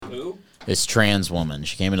Who? This trans woman.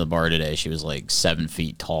 She came into the bar today. She was like 7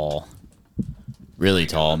 feet tall. Really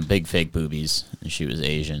tall. Big fake boobies. And she was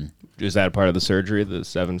Asian. Is that part of the surgery, the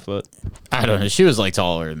 7 foot? I don't know. She was like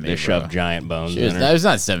taller than me. They shoved giant bones in her. That was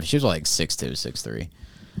not 7. She was like 6'2", 6'3".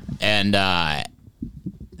 And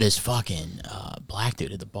this fucking black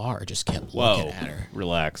dude at the bar just kept looking at her.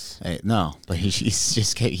 Relax. Hey, no, but he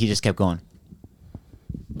just kept going.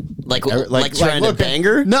 Like trying to bang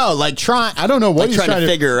her? No, like trying. I don't know what he's trying to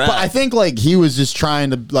figure her out. But I think like he was just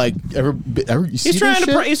trying to like. He's trying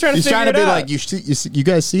to. He's trying to be out. like, you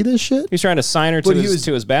guys see this shit? He's trying to sign her to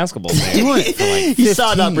his basketball team. Doing it for like he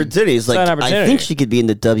saw an opportunity. He's like, I think she could be in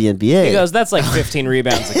the WNBA. He goes, that's like 15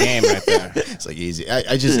 rebounds a game right there. It's like easy.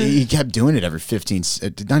 He kept doing it every 15,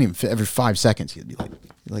 not even every 5 seconds. He'd be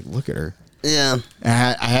like, look at her. Yeah.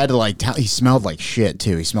 And I had to like tell. He smelled like shit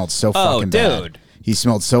too. He smelled so fucking bad. Dude. He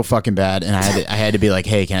smelled so fucking bad, and I had to be like,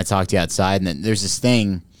 hey, can I talk to you outside? And then there's this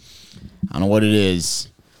thing, I don't know what it is,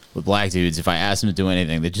 with black dudes. If I ask them to do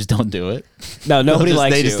anything, they just don't do it. No, nobody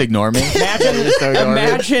likes you. They just ignore me.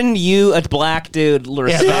 Imagine you, a black dude,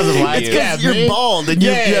 It's because you're bald and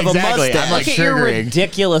you have a mustache. I'm like Look at your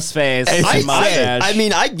ridiculous face. I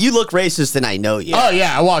mean, you look racist and I know you. Oh,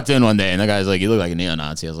 yeah. I walked in one day, and the guy's like, you look like a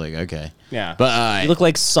neo-Nazi. I was like, okay. Yeah. But you look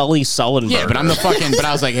like Sully Sullenberger. Yeah, but I'm the fucking... But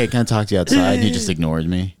I was like, hey, can I talk to you outside? And he just ignored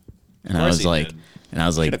me. And I was like... And I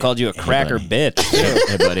was like, should have called you a cracker bitch.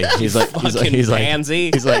 Hey, buddy. He's like, pansy.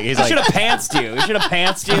 He's like, should have pantsed you. He should have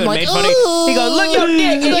pantsed you and like, made funny. He goes, look, your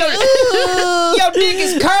dick, your dick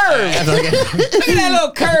is curved. Look at that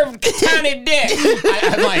little curved tiny dick.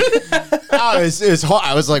 I'm like, oh, it was hard.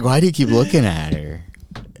 I was like, why do you keep looking at her?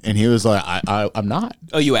 And he was like, I'm not.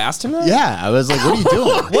 Oh, you asked him that? Yeah, I was like, what are you doing?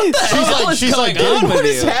 What the hell is going on with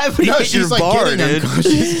you? Happening No, at she's your like bar, dude?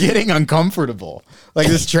 she's getting uncomfortable. Like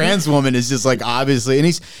this trans woman is just like obviously, and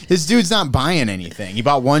this dude's not buying anything. He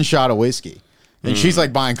bought 1 shot of whiskey, and she's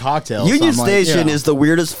like buying cocktails. Union so Station is the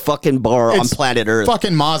weirdest fucking bar on planet Earth.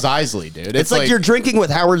 Fucking Mos Eisley, dude. It's like you're drinking with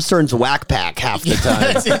Howard Stern's Whack Pack half the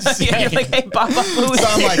time. Yeah, you're like, hey, Baba, who's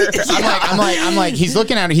So I'm like, he's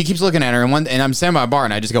looking at her. He keeps looking at her, and I'm standing by a bar,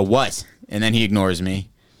 and I just go, what? And then he ignores me.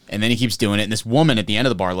 And then he keeps doing it. And this woman at the end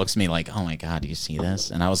of the bar looks at me like, oh, my God, do you see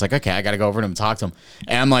this? And I was like, okay, I got to go over to him and talk to him.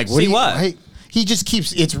 And I'm like, what? He just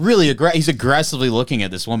keeps, it's really, he's aggressively looking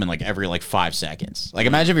at this woman like every 5 seconds. Like,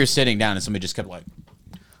 imagine if you're sitting down and somebody just kept like,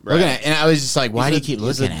 looking at, and I was just like, why do you keep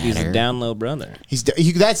looking at her? He's a down low brother.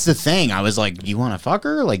 That's the thing. I was like, you want to fuck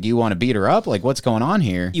her? Like, do you want to beat her up? Like, what's going on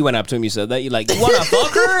here? You went up to him, you said that. You like, you want to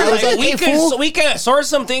fuck her? I was like, we can sort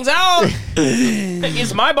some things out.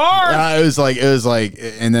 It's my bar. It was like,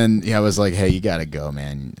 and then I was like, hey, you got to go,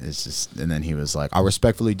 man. It's just, and then he was like, I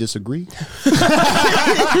respectfully disagree. He's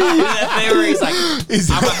like,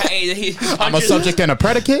 I'm a subject and a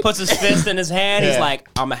predicate. Puts his fist in his hand. He's like,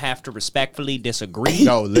 I'm going to have to respectfully disagree.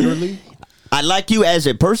 No, literally. I like you as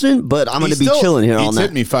a person, but I'm going to be chilling here all night. He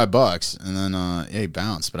tipped me $5, and then he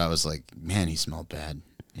bounced. But I was like, man, he smelled bad.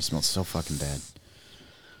 He smelled so fucking bad.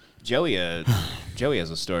 Joey has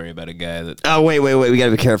a story about a guy that... Oh, wait. We got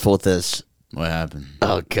to be careful with this. What happened?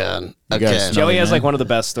 Oh, God. Okay. Joey has one of the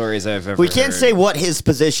best stories I've ever We can't heard. say what his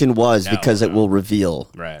position was because it will reveal.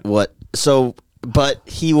 Right. What. So, but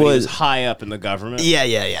he was high up in the government.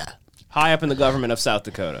 Yeah. High up in the government of South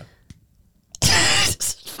Dakota.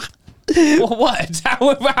 Well, what?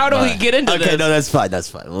 How do we get into this? Okay, no, that's fine.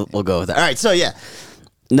 We'll go with that. All right, so yeah.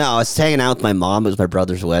 No, I was hanging out with my mom. It was my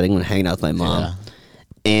brother's wedding. I'm hanging out with my mom. Yeah.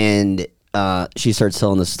 And she starts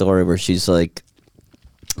telling the story where she's like,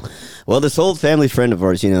 well, this old family friend of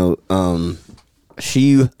ours, she...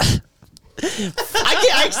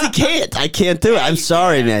 I actually can't. I can't do it. I'm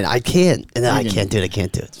sorry, man. I can't. And I can't do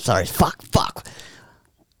it. Sorry. Fuck.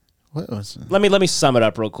 What was it? Let me sum it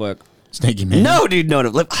up real quick. Snaky man. No, dude, no.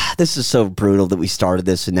 This is so brutal that we started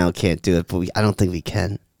this and now can't do it, but I don't think we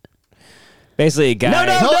can. Basically, a guy...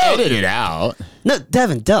 No. He'll edit it out. No,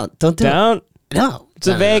 Devin, don't do it. No. It's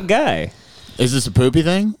a vague guy. Is this a poopy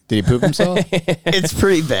thing? Did he poop himself? It's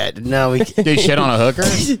pretty bad. No, we can't. Did he shit on a hooker?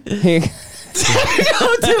 Don't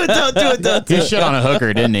do it. He shit on a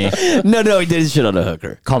hooker, didn't he? No, he didn't shit on a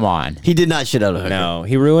hooker. Come on. He did not shit on a hooker. No,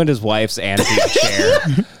 he ruined his wife's antique chair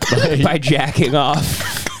by jacking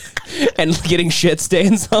off and getting shit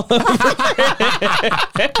stains all over it.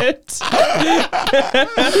 What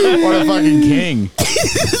a fucking king.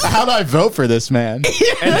 How do I vote for this man?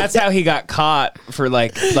 And that's how he got caught for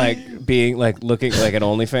like being like looking like at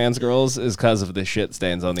OnlyFans girls is because of the shit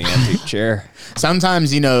stains on the antique chair.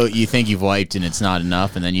 Sometimes, you think you've wiped and it's not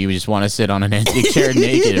enough, and then you just want to sit on an antique chair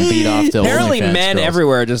naked and beat off to Apparently, OnlyFans men girls.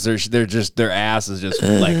 everywhere their ass is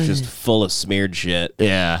just full of smeared shit.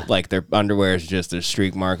 Yeah. Like their underwear is just there's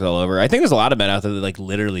streak marks all over. I think there's a lot of men out there that like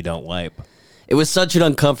literally don't wipe. It was such an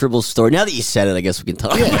uncomfortable story. Now that you said it, I guess we can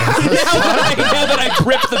talk. Now that I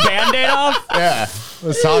ripped the Band-Aid off? Yeah.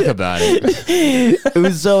 Let's talk about it. It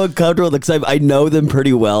was so uncomfortable because I know them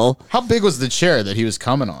pretty well. How big was the chair that he was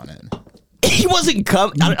coming on in? He wasn't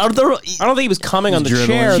coming. I don't know. I don't think he was coming on the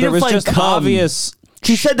dribbling. chair. She There didn't was find just cum. obvious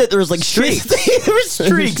She said that there was like streaks. There were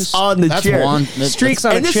streaks on the That's chair. one. streaks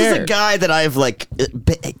on And a this chair. is a guy that I've like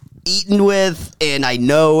eaten with, and I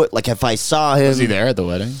know like if I saw him. Was he there at the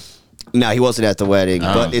wedding? No, he wasn't at the wedding,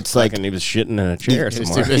 but it's like And he was shitting in a chair He was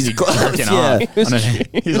somewhere. too busy jerking Yeah.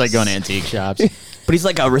 off. He's like going to antique shops. but he's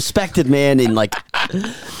like a respected man, and like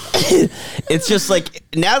it's just like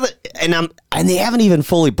now that and they haven't even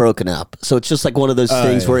fully broken up, so it's just like one of those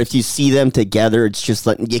things where if you see them together, it's just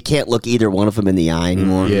like you can't look either one of them in the eye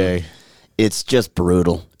anymore. Yeah. It's just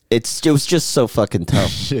brutal. It was just so fucking tough.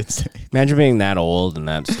 Shit. Imagine being that old and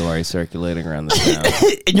that story circulating around the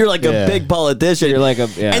town. And you're like Yeah. a big politician. You're like a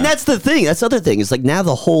And that's the thing. That's the other thing. Is like now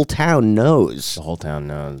the whole town knows. the whole town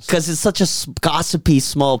knows. Because it's such a gossipy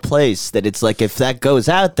small place that it's like if that goes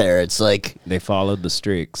out there, it's like They followed the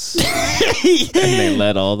streaks and they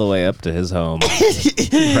led all the way up to his home,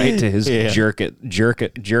 right to his jerk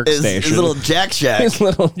station, his little Jack Shack. his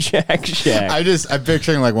little Jack Shack. I'm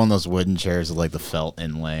picturing like one of those wooden chairs with like the felt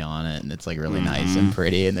inlay on it, and it's like really nice and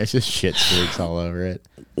pretty, and there's just shit streaks all over it.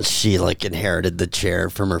 She like inherited the chair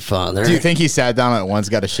from her father. Do you think he sat down and once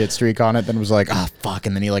got a shit streak on it, then was like, ah, fuck,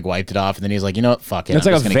 and then he like wiped it off, and then he's like, you know what, fuck it. It's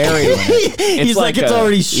I'm like just a gonna very. keep doing it. He's like it's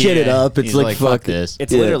already shitted up. It's He's like fuck fuck this.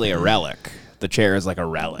 It's Yeah. literally a relic. The chair is like a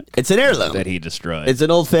relic It's an heirloom. that he destroyed. It's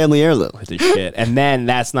an old family heirloom. with his shit. And then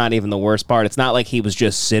that's not even the worst part. It's not like he was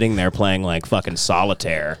just sitting there playing like fucking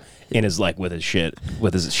solitaire in his like with his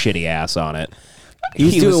shitty ass on it. He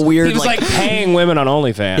was doing weird, He was like- like paying women on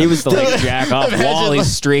OnlyFans. He was to like jack off while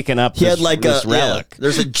he's streaking up. He this, had like this a relic.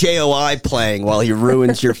 there's a JOI playing while he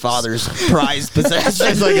ruins your father's prized possession.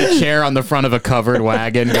 There's like a chair on the front of a covered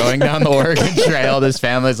wagon going down the Oregon Trail. This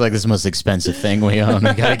family's like, this is the most expensive thing we own.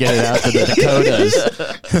 We gotta get it out to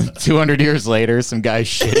the Dakotas. 200 years later, some guy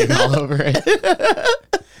shitting all over it.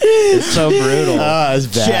 It's so brutal. It's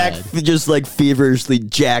bad. Jack just like feverishly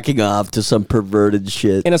jacking off to some perverted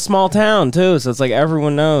shit. In a small town too, so it's like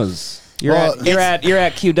everyone knows. You're Well, at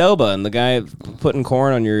Qdoba, and the guy putting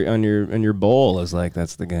corn on your bowl is like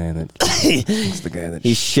that's the guy that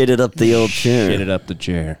He shitted up the old chair. shitted up the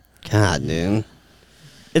chair. God, dude.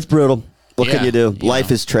 It's brutal. What can Yeah, you do? you Life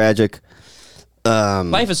know. is tragic.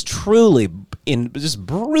 Life is truly just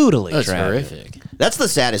brutally That's tragic. horrific. That's the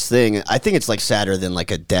saddest thing. I think it's like sadder than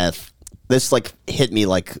like a death. This like hit me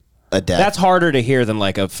like a death. That's harder to hear than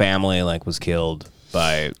like a family like was killed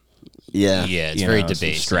by yeah. Yeah, it's you very know, some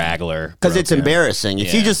debasing. straggler. Because it's broke in. embarrassing.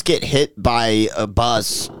 If you Yeah. just get hit by a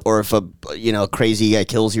bus or if a crazy guy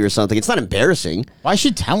kills you or something, it's not embarrassing. Why is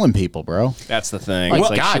she telling people, bro? That's the thing. Like, It's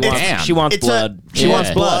like God damn. she wants It's blood. she wants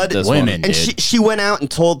Yeah. blood. This Women. one. And Dude. she went out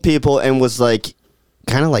and told people and was like,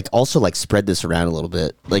 kind of like also like spread this around a little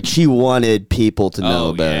bit. Like she wanted people to know Oh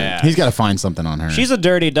about yeah. it. He's got to find something on her. She's a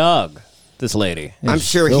dirty dog. This lady. I'm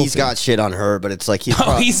sure he's filthy. got shit on her, but it's like he's. Oh,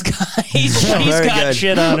 prob- he's got Very good.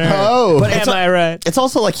 shit on her. Oh. But Am it's I right? It's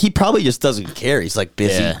also like he probably just doesn't care. He's like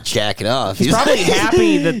busy Yeah. jacking off. He's probably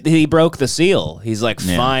happy that he broke the seal. He's like,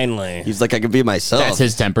 finally. He's like, I can be myself. That's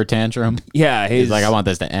his temper tantrum. Yeah, He's like, I want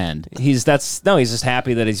this to end. He's just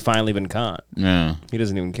happy that he's finally been caught. Yeah. He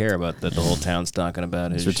doesn't even care about that the whole town's talking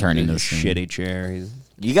about his returning his those things. shitty chair.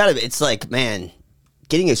 You gotta. It's like, man,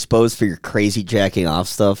 getting exposed for your crazy jacking off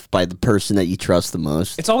stuff by the person that you trust the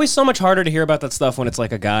most. It's always so much harder to hear about that stuff when it's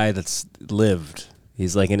like a guy that's lived.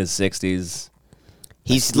 He's like in his 60s.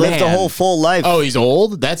 He's lived a Man. whole full life. Oh, he's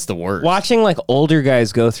old? That's the worst. Watching like older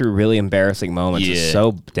guys go through really embarrassing moments is Yeah.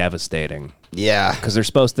 so devastating yeah. because they're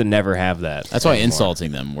supposed to never have that. That's why anymore.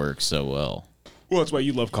 insulting them works so well. Well, that's why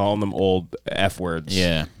you love calling them old F words.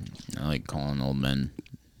 Yeah. I like calling old men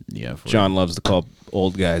the F word. John loves to call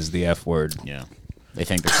old guys the F word. Yeah. They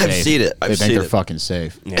think they're safe. I've seen it. They I've think seen they're it. fucking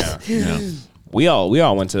safe. Yeah. Yeah. We all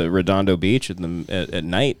went to Redondo Beach at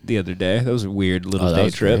night the other day. That was a weird little that day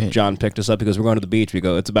was trip. great. John picked us up because we're going to the beach. We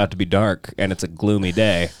go, it's about to be dark and it's a gloomy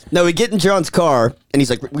day. No, we get in John's car and he's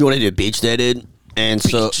like, "We want to do a beach day, dude." And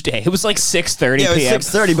so Each day. It was like 6:30 Yeah, it was p.m.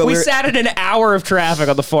 6:30, but we we were- sat in an hour of traffic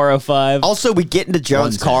on the 405. also we get into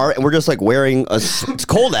John's car and we're just like wearing it's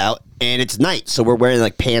cold out and it's night, so we're wearing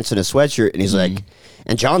like pants and a sweatshirt, and he's like,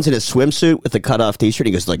 and John's in a swimsuit with a cut off t-shirt.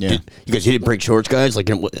 He goes like, you guys didn't bring shorts, guys? Like,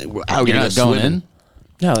 how are you You're not going in?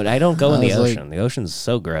 No, I don't go in the was like- ocean. The ocean's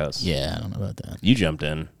so gross. Yeah, I don't know about that. You jumped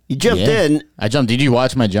in. You jumped Yeah. in. I jumped. Did you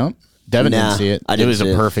watch my jump? Devin Nah, didn't see it. I didn't it was see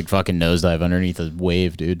a it. perfect fucking nosedive underneath a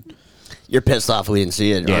wave, dude. You're pissed off we didn't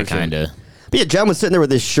see it. Yeah, aren't you? kind of. But yeah, John was sitting there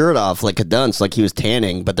with his shirt off like a dunce, like he was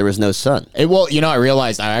tanning, but there was no sun. Well, I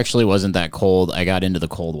realized I actually wasn't that cold. I got into the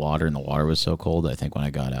cold water, and the water was so cold. I think when I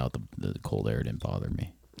got out, the cold air didn't bother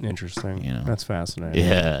me. Interesting. You know. That's fascinating.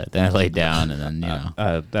 Yeah. Then I laid down, and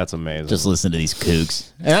then That's amazing. just listen to these kooks.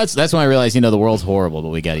 And that's when I realized, the world's horrible, but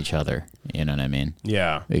we got each other. You know what I mean?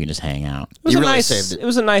 yeah. We can just hang out. It was You a really nice. saved it. It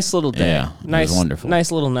was a nice little day. Yeah, it was nice, wonderful.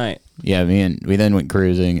 Nice little night. Yeah, we then went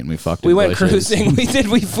cruising, and we fucked. We in went bushes. cruising.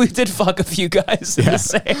 We did fuck a few guys in the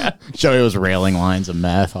sand. Joey was railing lines of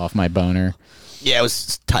meth off my boner. Yeah, it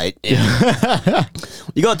was tight. Yeah.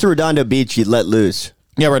 You go out to Redondo Beach, you let loose.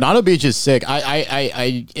 Yeah, Redondo Beach is sick.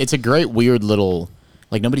 It's a great weird little,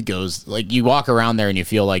 like, nobody goes, like, you walk around there and you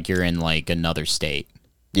feel like you're in like another state.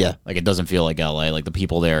 Yeah. Like, it doesn't feel like LA. Like, the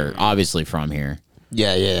people there are obviously from here.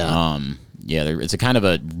 Yeah. It's a kind of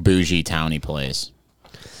a bougie towny place.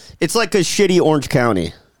 It's like a shitty Orange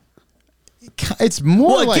County. It's more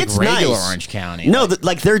Well, it like gets regular nice. Orange County. No, like,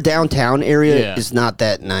 like their downtown area Yeah. is not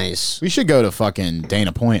that nice. we should go to fucking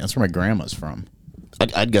Dana Point. That's where my grandma's from.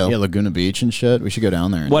 I'd go. Yeah, Laguna Beach and shit. We should go down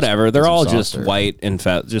there. And Whatever. just They're get some all soft just serve. white and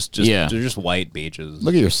fat. Just Yeah. They're just white beaches.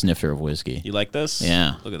 Look at your snifter of whiskey. You like this?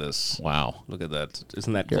 Yeah. Look at this. Wow. Look at that.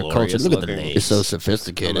 Isn't that You're a glorious? cultured- look at the looking? lace. You're so I'm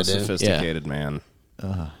sophisticated. a dude. sophisticated man.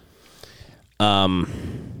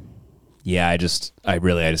 Yeah, I just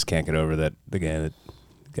can't get over that the guy that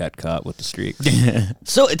got caught with the streak.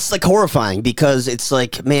 So it's like horrifying because it's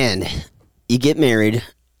like, man, you get married.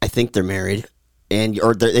 I think they're married,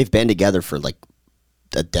 they've been together for like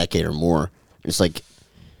a decade or more. It's like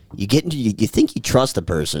you get into you think you trust the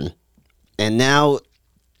person, and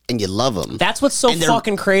you love them. That's what's so And they're-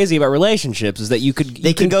 fucking crazy about relationships is that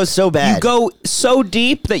They can go so bad. You go so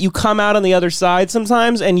deep that you come out on the other side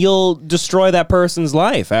sometimes, and you'll destroy that person's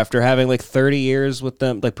life after having like 30 years with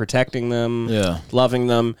them, like protecting them, Yeah. loving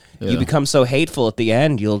them. You become so hateful at the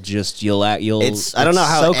end. You'll It's- I don't know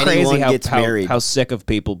how so anyone crazy gets married. how sick of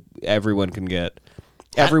people everyone can get.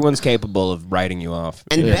 Everyone's capable of writing you off.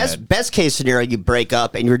 And Yeah. best case scenario, you break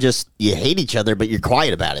up and you hate each other, but you're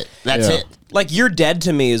quiet about it. That's Yeah. it. Like You're Dead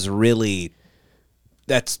to me is really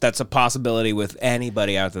that's a possibility with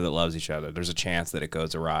anybody out there that loves each other. There's a chance that it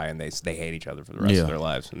goes awry and they hate each other for the rest Yeah. of their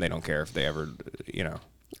lives and they don't care if they ever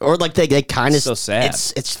Or like they kind of So sad.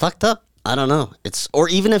 It's fucked up. I don't know. Or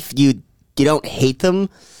even if you don't hate them,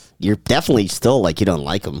 you're definitely still like you don't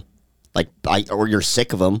like them, or you're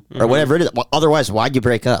sick of them or whatever it is. Otherwise, why'd you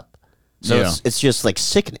break up? So Yeah. it's just like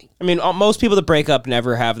sickening. I mean, most people that break up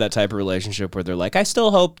never have that type of relationship where they're like, I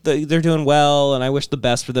still hope that they're doing well and I wish the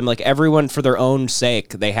best for them. Like everyone, for their own sake,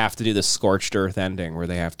 they have to do this scorched earth ending where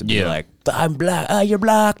they have to be Yeah. like, I'm blocked. You're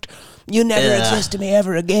blocked. You never exist to me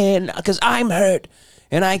ever again because I'm hurt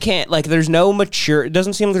and I can't. Like, there's no mature. It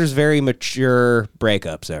doesn't seem like there's very mature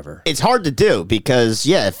breakups ever. It's hard to do because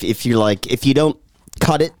if you're like if you don't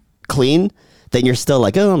cut it clean, then you're still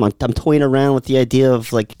like, oh, I'm toying around with the idea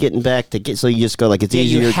of like getting back to get. So you just go like it's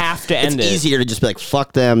easier. you have to end it's it. easier to just be like,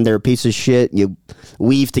 fuck them, they're a piece of shit. You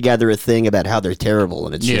weave together a thing about how they're terrible,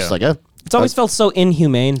 and it's Yeah. just like, oh, It's always felt so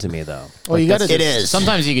inhumane to me, though. Well, you got It is.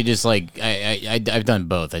 Sometimes you could just like I've done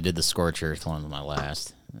both. I did the Scorch Earth one with my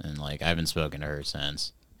last, and like I haven't spoken to her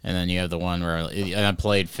since. And then you have the one where I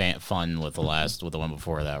played fun with the one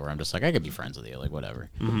before that, where I'm just like, I could be friends with you, like whatever.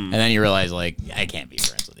 And then you realize like I can't be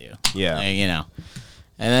friends with you. Yeah. Like,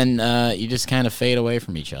 And then you just kind of fade away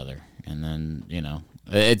from each other, and then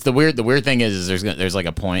it's the weird thing is there's like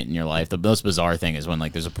a point in your life. The most bizarre thing is when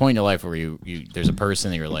like there's a point in your life where you there's a person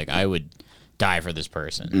that you're like, I would die for this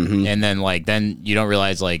person, and then you don't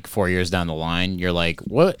realize like 4 years down the line you're like,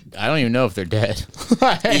 what? I don't even know if they're dead.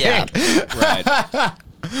 yeah. Right.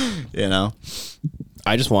 I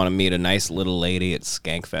I just want to meet a nice little lady at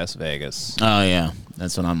Skankfest Vegas. Oh yeah,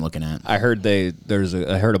 that's what I'm looking at. I heard I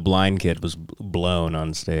heard a blind kid was blown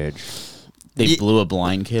on stage. They blew a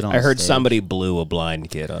blind kid on I heard stage. somebody blew a blind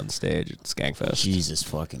kid on stage at Skankfest. Jesus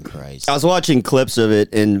fucking Christ. I was watching clips of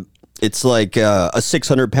it, and it's like a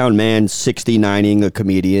 600-pound man 69ing a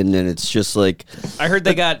comedian, and it's just like I heard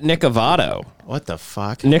they got Nikocado. What the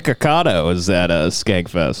fuck? Nikocado is at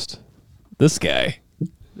Skankfest. This guy.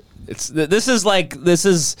 This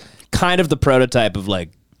is kind of the prototype of like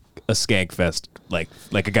a skank fest, like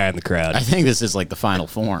a guy in the crowd. I think this is like the final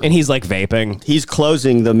form. And he's like vaping. He's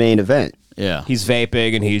closing the main event. Yeah. He's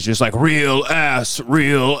vaping and he's just like, real ass,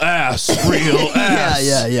 real ass, real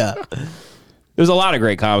ass. Yeah. There's a lot of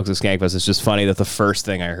great comics of Skankfest. It's just funny that the first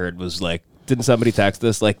thing I heard was like, didn't somebody text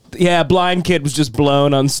this? Like, yeah, blind kid was just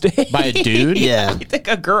blown on stage. By a dude? Yeah. You think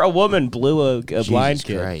a woman blew a blind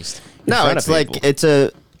kid? Christ. No, front it's of like people. it's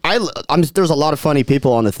a. There's a lot of funny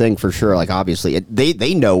people on the thing for sure. Like obviously,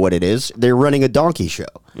 they know what it is. They're running a donkey show,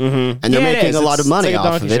 and they're Yeah, it making is. a lot of It's money like a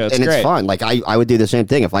off donkey of it, show. It's and great. it's fun. Like I would do the same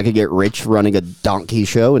thing if I could get rich running a donkey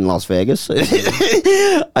show in Las Vegas.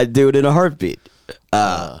 I'd do it in a heartbeat.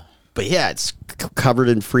 But yeah, it's covered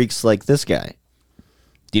in freaks like this guy.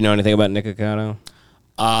 Do you know anything about Nikocado?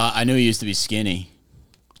 I knew he used to be skinny.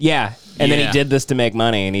 Yeah, and then Yeah. he did this to make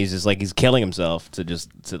money, and he's just like he's killing himself to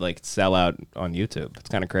like sell out on YouTube. It's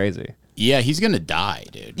kind of crazy. Yeah, he's gonna die,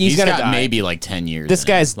 dude. He's gonna got die. maybe like 10 years. This in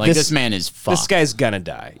guy's him. like this man is fucked. This guy's gonna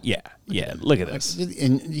die. Yeah. Look at this.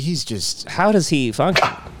 and he's just How does he function?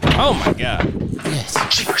 Oh my god!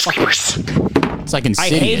 it's like I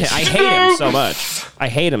hate him. insidious. I hate him so much. I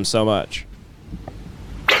hate him so much.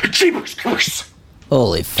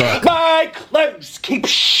 Holy fuck! My clothes keep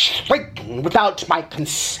shrinking without my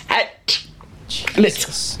consent. And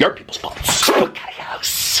it's your people's fault. Look at your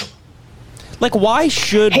house. Like, why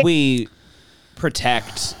should we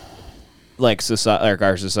protect like society, like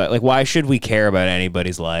our society? Like, why should we care about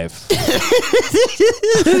anybody's life?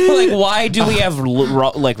 Like, why do we have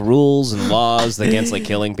like rules and laws against like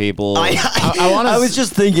killing people? I was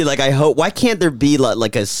just thinking, like, I hope. Why can't there be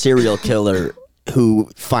like a serial killer who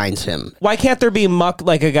finds him? Why can't there be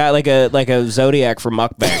like a guy like a Zodiac for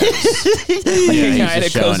mukbangers? Like a guy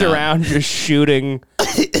that just goes showing up. around just shooting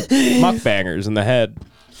mukbangers in the head.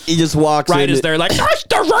 He just walks Right in. as they're like, "Gosh,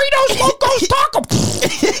 Doritos Locos Taco."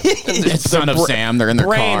 It's Son of Sam. They're in their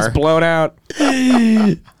Brains car. blown out.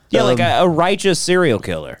 Yeah, like a righteous serial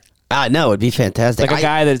killer. No, it'd be fantastic. Like a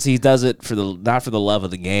guy that he does it for not for the love of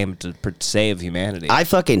the game, to save humanity. I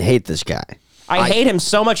fucking hate this guy. I hate him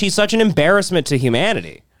so much. He's such an embarrassment to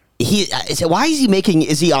humanity. Why is he making?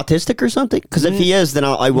 Is he autistic or something? Because if he is, then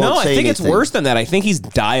I won't. No, I say think it's anything. worse than that. I think he's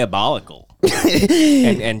diabolical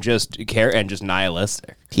and just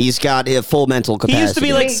nihilistic. He's got a full mental capacity. He used to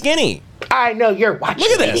be like skinny. I know you're watching.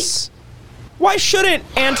 Look at me. this. Why shouldn't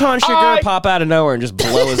Anton Chigurh pop out of nowhere and just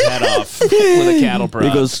blow his head off with a cattle prod?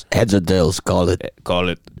 He goes, heads or tails, call it. Call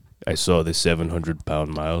it. I saw the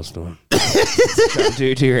 700-pound milestone.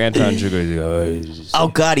 to your Anton Chigurh. Oh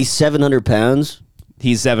God, he's 700 pounds.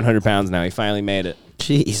 He's 700 pounds now. He finally made it.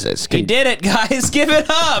 Jesus. He did it, guys. Give it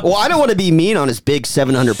up. Well, I don't want to be mean on his big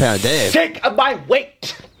 700-pound Dave. Sick of my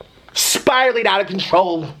weight spiraling out of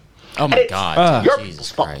control. Oh And my it's God. your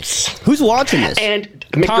Jesus people's Christ. fault. Who's watching this? And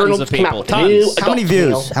Tons McDonald's of came people. out with a new Tons. How many adult views?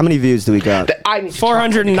 meal How many views do we got? that I need to try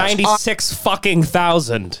because 496 fucking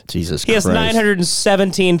thousand. Jesus He has Christ.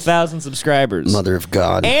 917,000 subscribers. Mother of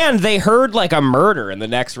God. And they heard like a murder in the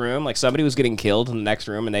next room. Like somebody was getting killed in the next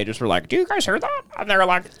room, and they just were like, "Do you guys hear that?" And they were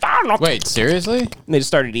like, Wait, seriously? And they just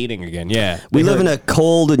started eating again. Yeah, We They live heard- in a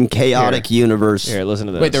cold and chaotic universe. Here, listen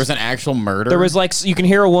to this. Wait, there was an actual murder? There was like you can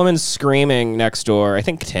hear a woman screaming next door. I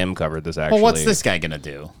think Tim covered this actually. Well, what's this guy gonna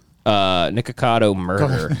do? Nikocado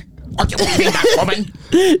murder. Are you leaving that woman?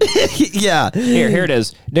 Yeah. Here it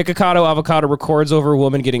is. Nikocado Avocado records over a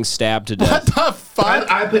woman getting stabbed to death. The fuck?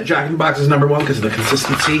 I put Jack in the Box as number one because of the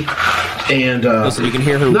consistency and Listen, you can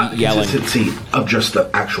hear her not yelling. the consistency of just the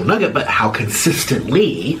actual nugget, but how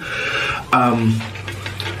consistently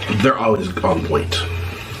they're always on point.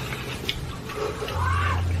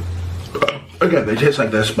 Again, they taste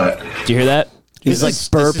like this, but Do you hear that? He's like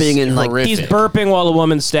burping and like horrific. He's burping while a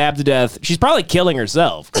woman stabbed to death. She's probably killing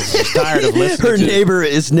herself because she's tired of listening her to neighbor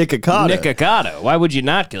is Nikocado. Nikocado. Why would you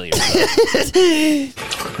not kill yourself?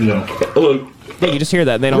 you know, look, Yeah, you just hear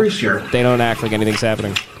that. They Grease here. don't act like anything's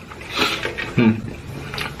happening.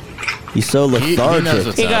 He's so He knows lethargic.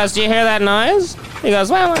 what's He up. goes, "Do you hear that noise?" He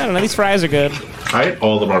goes, "Well, I don't know. These fries are good." I ate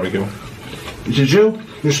all the barbecue. Did you?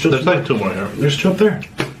 There's still like two more here. There's two up there.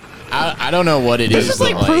 I don't know what it is. This is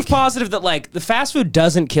like but, proof positive that like the fast food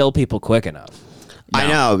doesn't kill people quick enough. I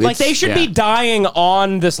know. Like they should be yeah. dying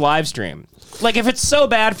on this live stream. Like if it's so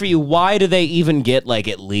bad for you, why do they even get like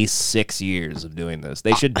at least 6 years of doing this?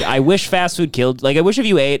 They should. I wish fast food killed. Like I wish if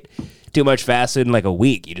you ate too much fast food in like a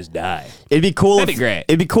week, you just die. It'd be cool. That'd if, be great.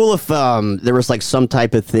 It'd be cool if there was like some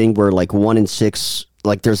type of thing where like 1 in 6,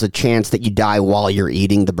 like there's a chance that you die while you're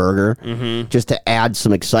eating the burger, just to add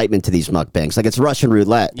some excitement to these mukbangs. Like it's Russian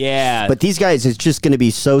roulette. Yeah. But these guys, it's just going to be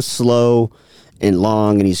so slow and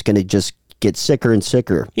long, and he's going to just get sicker and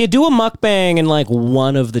sicker. Yeah, do a mukbang and like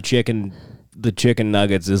one of the chicken the chicken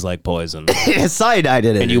nuggets is like poison. Cyanide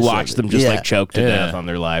in it. And you or watch something. them just Yeah. like choke to death on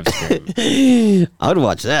their live stream. I would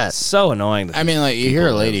watch that. So annoying. I mean, like, you hear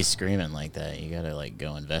a lady screaming like that, you gotta, like,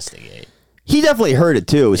 go investigate. He definitely heard it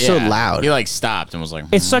too. It was so Yeah. loud. He, like, stopped and was like,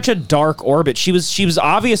 It's such a dark orbit. She was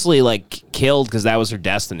obviously like killed because that was her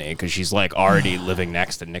destiny. Because she's like already living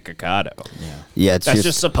next to Nikocado. Yeah, it's That's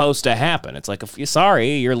just supposed to happen. It's like, if you're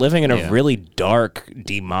sorry, you're living in a Yeah. really dark,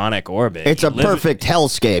 demonic orbit. it's You a live- perfect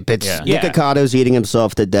hellscape. It's Yeah. Nikocado's eating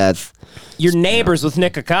himself to death. Your neighbors with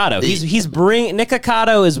Nikocado.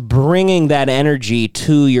 Nikocado is bringing that energy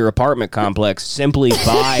to your apartment complex simply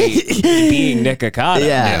by being Nikocado.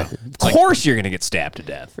 Yeah. Of course you're gonna get stabbed to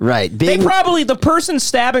death. Right. The person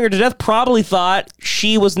stabbing her to death probably thought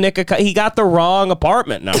she was Nikocado. He got the wrong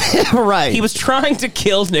apartment number. Right. He was trying to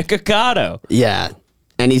kill Nikocado. Yeah.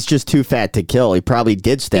 And he's just too fat to kill. He probably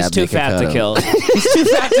did stab He's too fat to Nikocado. kill. He's too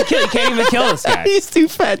fat to kill. You can't even kill this guy. He's too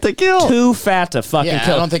fat to kill. Too fat to fucking yeah,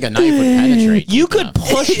 kill. I don't think a knife would penetrate. You deep could enough.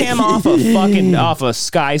 push him off a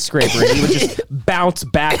skyscraper and he would just bounce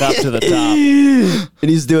back up to the top. And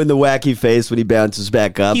he's doing the wacky face when he bounces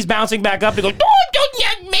back up. He's bouncing back up and goes, "Oh, don't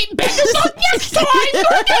get me back up next time."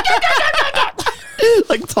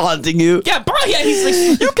 like taunting you. Yeah, bro, yeah, he's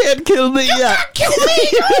like, You can't kill me. Yeah. kill me.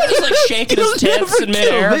 He's like shaking his You'll tits never in kill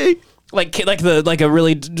midair. me. Like a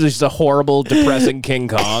really just a horrible, depressing King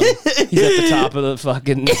Kong. He's at the top of the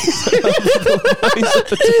fucking. He's at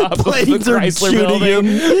the top Planes of the are Chrysler shooting building.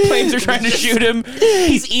 him. Planes are trying to shoot him.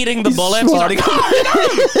 He's eating the bullets. He's like, swatting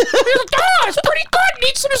it's pretty good.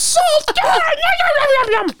 Need some salt.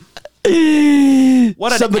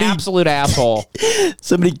 What an absolute asshole.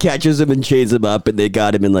 Somebody catches him and chains him up, and they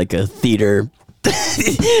got him in like a theater.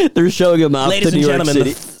 They're showing him off Ladies to and New York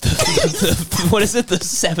gentlemen, City. what is it? The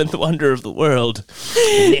seventh wonder of the world,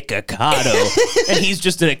 Nikocado, and he's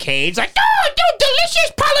just in a cage, like, oh,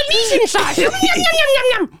 delicious Polynesian sauce. Yum, yum, yum, yum, yum,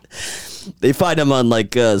 yum. They find him on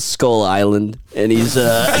like Skull Island, and he's his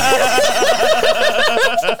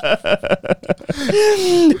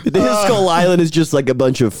Skull Island is just like a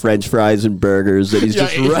bunch of French fries and burgers, and he's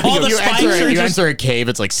just running. all the you spikes enter, are you just- enter a cave,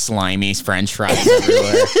 it's like slimy French fries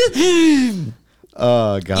everywhere.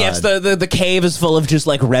 Oh, God. Yes, the cave is full of just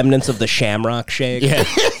like remnants of the Shamrock Shake. Yeah.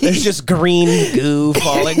 There's just green goo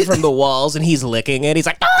falling from the walls, and he's licking it. He's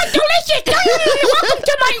like, oh, delicious!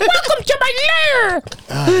 Welcome to my lair.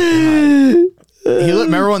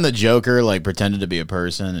 Remember when the Joker like pretended to be a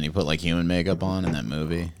person and he put like human makeup on in that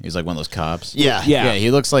movie? He was like one of those cops. Yeah. Yeah. He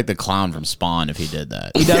looks like the clown from Spawn if he did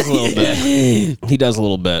that. He does a little bit. He does a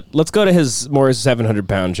little bit. Let's go to his more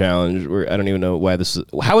 700-pound challenge. Where I don't even know why this is.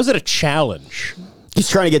 How is it a challenge? He's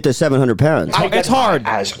trying to get to 700 pounds. It's hard.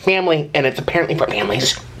 As family, and it's apparently for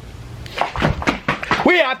families.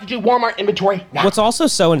 We have to do Walmart inventory now. What's also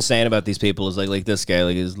so insane about these people is like this guy,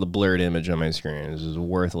 like his blurred image on my screen. This is a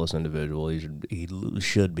worthless individual. He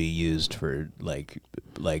should be used for like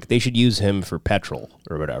they should use him for petrol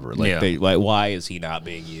or whatever. Like Yeah. why is he not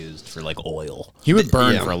being used for like oil? He would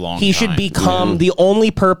burn for a long time. He should become the only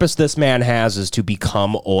purpose this man has is to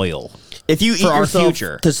become oil. If you eat our yourself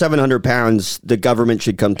future. to 700 pounds, the government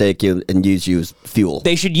should come take you and use you as fuel.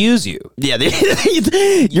 They should use you. Yeah,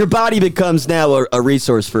 your body becomes now a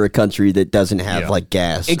resource for a country that doesn't have like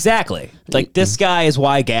gas. Exactly. Like this guy is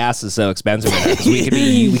why gas is so expensive. Right now, 'cause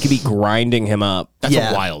we could be grinding him up. That's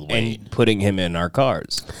Yeah. a wild weight. And putting him in our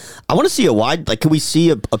cars. I want to see a wide. Like, can we see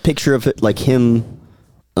a picture of it, like him?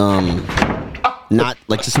 Not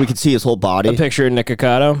like just so we can see his whole body. A picture of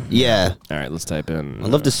Nikocado. Yeah, All right, let's type in. I'd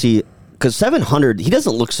love to see because 700. He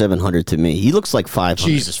doesn't look 700 to me. He looks like 500.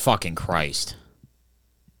 Jesus fucking Christ.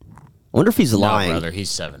 I wonder if he's No, lying. brother, he's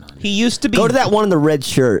 700. He used to be. Go to that one in the red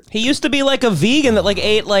shirt. He used to be like a vegan that like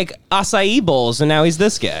ate like acai bowls, and now he's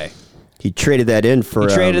this guy. He traded that in for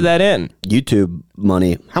Traded that in. YouTube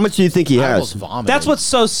money. How much do you think he I has? almost vomited. That's what's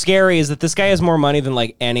so scary is that this guy has more money than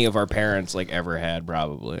like any of our parents like ever had,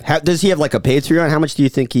 probably. Does he have like a Patreon? How much do you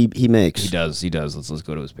think he makes? He does. Let's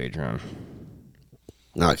go to his Patreon.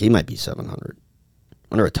 No, he might be 700. I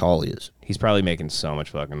wonder how tall he is. He's probably making so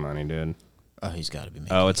much fucking money, dude. Oh, he's got to be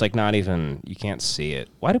making. Oh, it's like not even. You can't see it.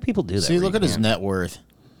 Why do people do that? See, where look you at his can't? net worth.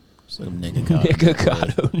 So Nikocado.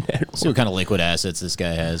 Nikocado net See what kind of liquid assets this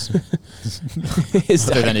guy has. Is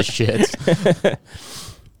Other than his shit.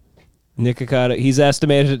 Nikocado. He's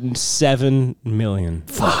estimated at 7 million.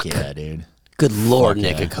 Fuck yeah, dude. Good Lord, Fuck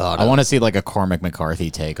yeah. Nikocado. I want to see like a Cormac McCarthy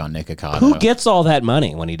take on Nikocado. Who gets all that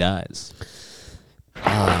money when he dies?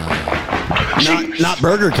 not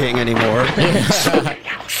Burger King anymore.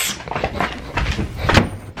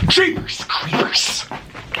 Jeepers creepers.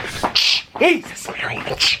 Jesus, Mary.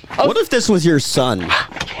 What if this was your son?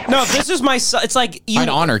 No, if this is my son, it's like I'd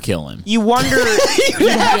honor kill him. You wonder. You'd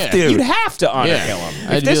have to. You'd have to honor Yeah. kill him.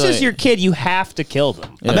 I'd If be this is like- your kid, you have to kill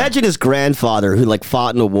them. Yeah. Imagine his grandfather who like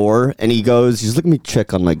fought in a war, and he goes, "He's let me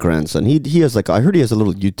check on my grandson. He has like I heard he has a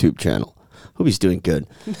little YouTube channel. Hope he's doing good."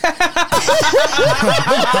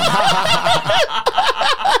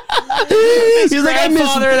 He's like, I miss.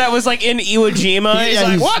 Grandfather that was like in Iwo Jima. He's Yeah,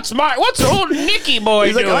 like, he's- what's old Nicky boy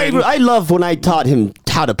He's like, doing? I love when I taught him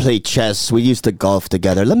how to play chess. We used to golf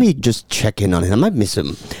together. Let me just check in on him. I miss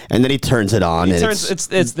him. And then he turns it on. And It's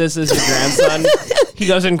this is his grandson. He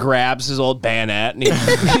goes and grabs his old bayonet and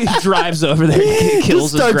he drives over there and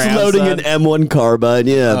kills his starts grandson. loading an M1 carbine.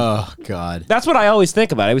 Yeah. Oh God. That's what I always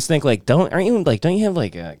think about. I always think like, don't you have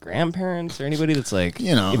like grandparents or anybody that's like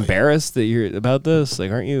embarrassed that you're about this?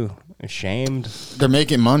 Like, aren't you ashamed? They're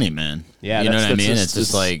making money, man. Yeah, you know what I that's mean. just- It's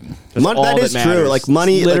just like That's all That is true. matters. Like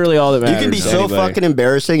money, It's literally like, all that matters. You can be to so anybody. fucking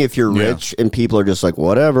embarrassing if you're Yeah. rich and people are just like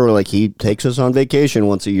whatever. Like he takes us on vacation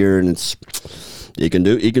once a year, and it's he can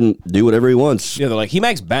do whatever he wants. Yeah, they're like, he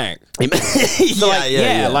makes bank.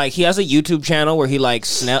 yeah, Like he has a YouTube channel where he like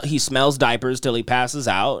he smells diapers till he passes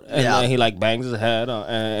out, and Yeah. then he like bangs his head,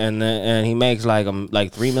 and he makes like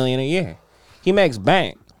 $3 million a year. He makes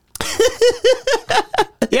bank.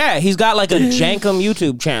 Yeah, he's got like a Jankum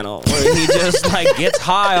YouTube channel where he just like gets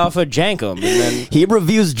high off of Jankum, and then He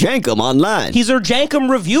reviews Jankum online. he's a Jankum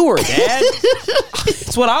reviewer, Dad.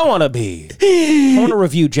 That's what I want to be. I want to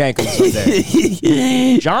review Jankum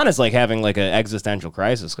someday. John is like having like an existential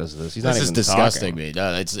crisis because of this. He's not this is even disgusting, talking.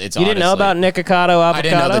 me. It's You didn't know about Nikocado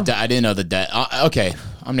avocado? I didn't know the debt. Okay,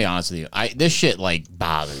 I'm gonna be honest with you. This shit like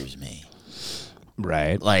bothers me.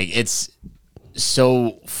 Right. Like it's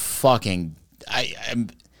so fucking.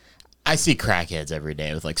 I see crackheads every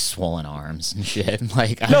day with like swollen arms and shit.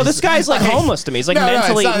 Like No, this guy's like homeless to me. He's like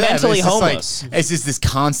mentally it's not that, but mentally it's just like- homeless. it's just this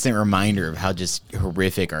constant reminder of how just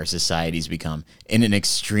horrific our society's become in an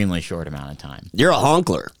extremely short amount of time. You're a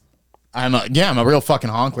honkler. I'm a real fucking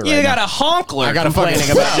honkler. You right got now. a honkler I got a complaining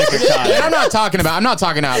fucking about Nikocado. And I'm not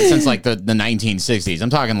talking about since like the 1960s. I'm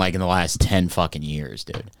talking like in the last 10 fucking years,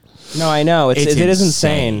 dude. No, I know. It is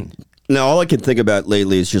insane. No, all I can think about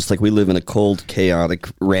lately is just like we live in a cold, chaotic,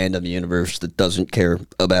 random universe that doesn't care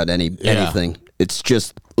about anything. It's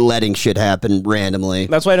just letting shit happen randomly.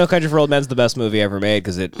 That's why No Country for Old Men's the best movie ever made,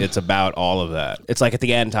 because it's about all of that. It's like at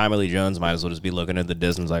the end, Tommy Lee Jones might as well just be looking at the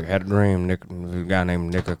distance like, had a dream, a guy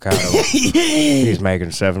named Nikocado. He's making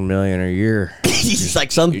 $7 million a year. He's like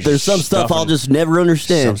there's some stuff stuffing- I'll just never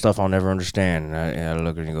understand. Some stuff I'll never understand. And I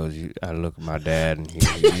look and he goes, I look at my dad, and he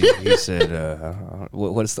said,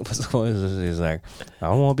 what's this? He's like, I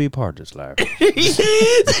don't want to be a part of this life.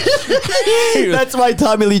 That's why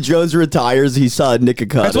Tommy Lee Jones retires. He saw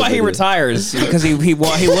Nikocado. That's why he retires, because he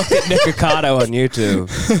looked at Nikocado on YouTube.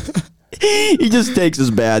 He just takes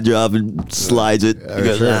his badge off and slides it. He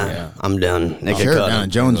goes, I'm done. Nikocado.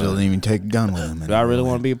 Jonesville didn't even take a gun with him. Do I really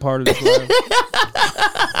want to be a part of this life?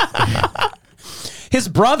 His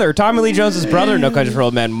brother, Tommy Lee Jones' brother, No Country for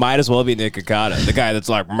Old Men, might as well be Nikocado. The guy that's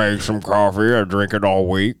like, make some coffee, I drink it all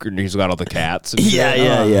week, and he's got all the cats. And shit.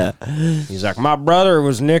 Yeah. He's like, my brother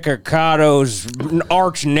was Nicocado's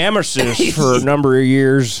arch nemesis for a number of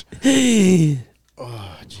years. The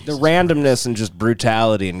randomness and just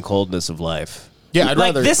brutality and coldness of life. Yeah, I'd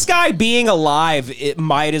like rather this guy being alive. It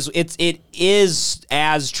is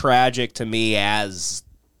as tragic to me as,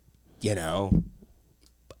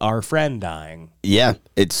 our friend dying. Yeah,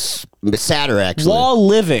 it's sadder, actually. While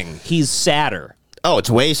living, he's sadder. Oh, it's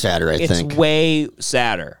way sadder, I think. It's way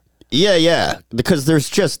sadder. Yeah, because it's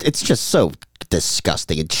just so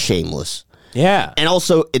disgusting and shameless. Yeah. And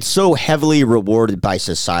also, it's so heavily rewarded by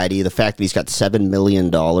society. The fact that he's got $7 million.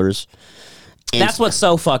 That's what's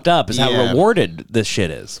so fucked up is how rewarded this shit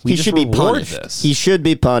is. We He just should be reward punished. this. He should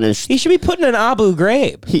be punished. He should be put in an Abu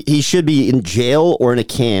Ghraib. He should be in jail or in a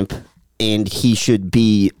camp, and he should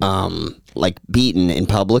be beaten in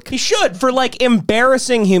public. He should, for like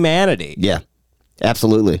embarrassing humanity. Yeah,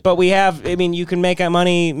 absolutely. But you can make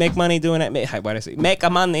money doing it. Why did I say make a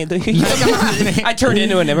money? I turned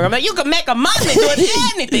into an immigrant. I'm like, you can make a money doing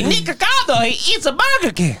anything. Nikocado, he eats a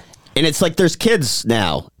Burger King. And it's like there's kids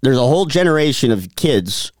now. There's a whole generation of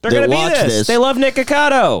kids They're that gonna be watch this. They love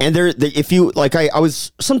Nikocado. And if you like,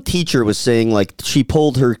 some teacher was saying like she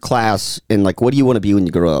pulled her class and like, what do you want to be when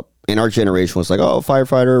you grow up? And our generation was like, oh,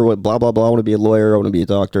 firefighter, what, blah blah blah. I want to be a lawyer. I want to be a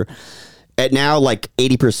doctor. And now like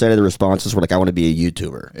 80% of the responses were like, I want to be a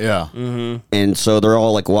YouTuber. Yeah. Mm-hmm. And so they're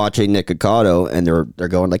all like watching Nikocado and they're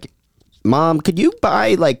going like, Mom, could you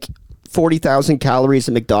buy like 40,000 calories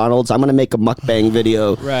at McDonald's? I'm going to make a mukbang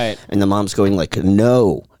video. Right. And the mom's going like,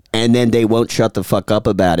 no, and then they won't shut the fuck up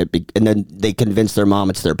about it, and then they convince their mom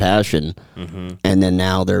it's their passion, and then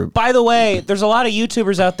now they're... By the way, there's a lot of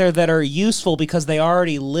YouTubers out there that are useful because they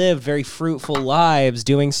already lived very fruitful lives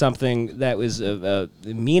doing something that was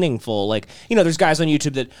meaningful. Like, you know, there's guys on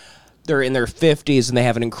YouTube that they're in their 50s and they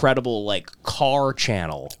have an incredible like car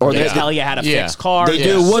channel, or they tell you how to fix cars. They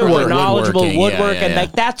do woodwork, knowledgeable woodwork, yeah. and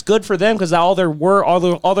like that's good for them because all their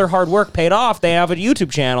hard work paid off. They have a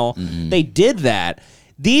YouTube channel. They did that.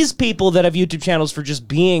 These people that have YouTube channels for just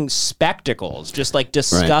being spectacles, just like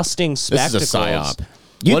disgusting spectacles. This is a psyop.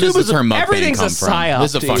 YouTube What does the is a- term mukbang everything's a come from? psyop,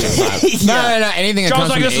 This is a fucking dude. psyop. No. Anything that John's comes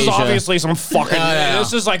like, from this is Asia. obviously some fucking. No.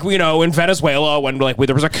 This is like, you know, in Venezuela when like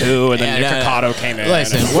there was a coup and then Nikocado came in.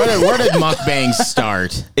 Listen, where did mukbang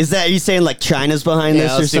start? Is that you saying like China's behind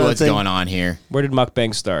this or Let's see something? what's going on here. Where did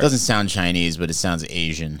mukbang start? Doesn't sound Chinese, but it sounds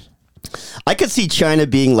Asian. I could see China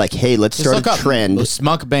being like, hey, let's Just start look a trend.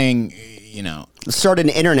 Mukbang, you know. Let's start an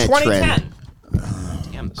internet trend.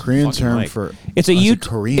 2010. Damn, this Korean fucking term mic. for- it's a Oh, it's a YouTube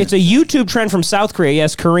Korean. it's a YouTube trend from South Korea.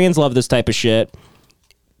 Yes, Koreans love this type of shit.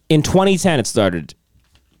 In 2010, it started.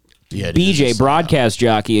 Yeah, it is BJ, a psyop. broadcast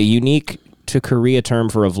jockey, a unique to Korea term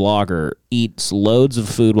for a vlogger, eats loads of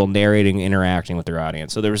food while narrating and interacting with their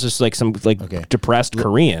audience. So there was just like some like depressed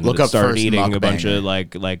Korean look that up started first eating a bunch mukbanger. of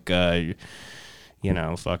like you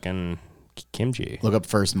know, fucking kimchi. Look up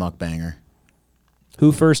first mukbanger.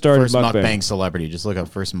 Who first started First mukbang? mukbang celebrity. Just look up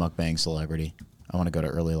first mukbang celebrity. I want to go to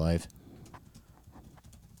early life.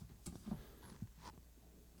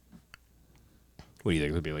 What do you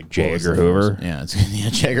think? It would be like J. Edgar Hoover? Yeah, it's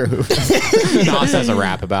J. Edgar Hoover. Nas has a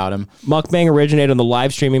rap about him. Mukbang originated on the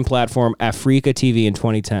live streaming platform Africa TV in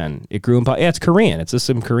 2010. It grew in yeah, it's Korean. It's just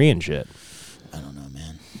some Korean shit. I don't know,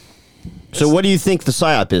 man. So what do you think the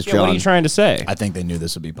psyop is, Yeah, John? what are you trying to say? I think they knew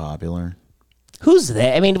this would be popular. Who's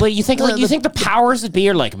that? I mean, what you think? Like, you think the powers that be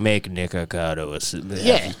are like make Nikocado a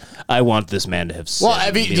Yeah. I want this man to have. Well, $7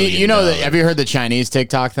 have you million know dollars. have you heard the Chinese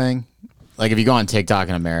TikTok thing? Like if you go on TikTok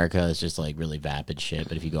in America, it's just like really vapid shit.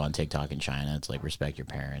 But if you go on TikTok in China, it's like respect your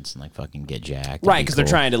parents and like fucking get jacked. Right, because they're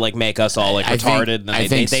trying to like make us all like I think- retarded, and then I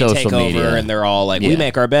they think take social over, media- and they're all like, "We Yeah.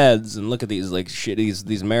 make our beds," and look at these like shit.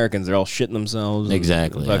 These Americans, they're all shitting themselves. and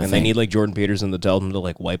Exactly, I Fucking, they think- need like Jordan Peterson to tell them to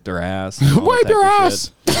like wipe their ass. and all Wipe that your type of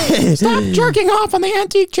ass. shit. Stop jerking off on the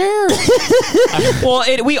antique chair. Well,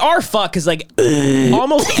 we are fucked because like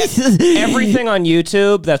almost everything on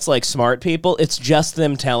YouTube that's like smart people, it's just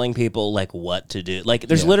them telling people like what to do. Like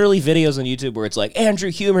there's literally videos on YouTube where it's like Andrew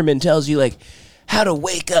Huberman tells you like how to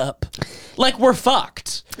wake up. Like we're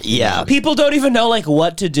fucked. Yeah. People don't even know like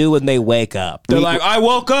what to do when they wake up. They're like, I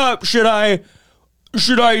woke up. Should I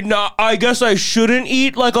not? I guess I shouldn't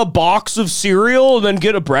eat like a box of cereal and then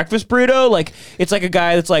get a breakfast burrito. Like it's like a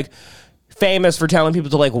guy that's like famous for telling people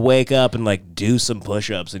to like wake up and like do some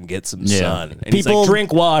push-ups and get some sun. And he's People- like,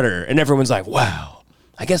 drink water, and everyone's like, wow.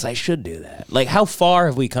 I guess I should do that. Like, how far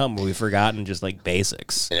have we come where we've forgotten just like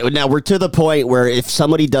basics? Now we're to the point where if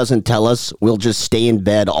somebody doesn't tell us, we'll just stay in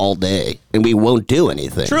bed all day and we won't do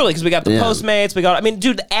anything. Truly, because we got the Yeah. Postmates, I mean,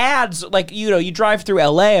 dude, the ads, like, you know, you drive through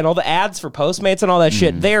LA and all the ads for Postmates and all that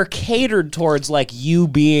shit, they're catered towards like you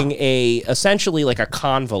being essentially like a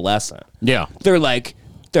convalescent. Yeah. They're like,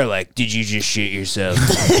 did you just shit yourself?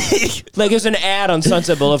 Like, there's an ad on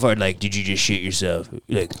Sunset Boulevard, like, did you just shit yourself?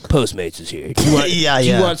 Like, Postmates is here. Do you want, Yeah, do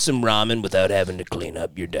you yeah. want some ramen without having to clean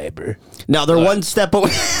up your diaper? Now they're one step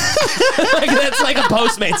away. Like, that's like a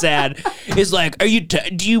Postmates ad. It's like,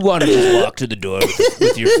 do you want to just walk to the door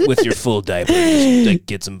with your full diaper and just, like,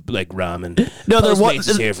 get some like ramen? No, they're Postmates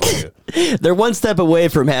is here for you. They're one step away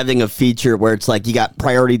from having a feature where it's like you got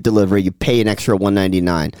priority delivery, you pay an extra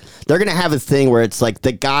 $1.99. They're gonna have a thing where it's like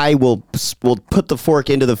the guy will put the fork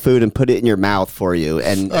into the food and put it in your mouth for you,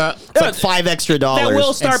 and it's like $5 extra. That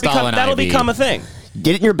will start Install an that'll IV. become a thing.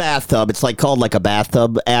 Get it in your bathtub. It's like called like a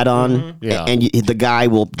bathtub add-on, Yeah. and the guy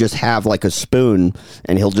will just have like a spoon,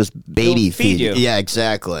 and he'll just baby He'll feed you. Yeah,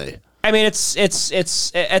 exactly. I mean, it's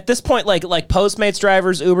at this point, like Postmates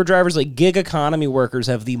drivers, Uber drivers, like gig economy workers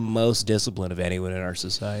have the most discipline of anyone in our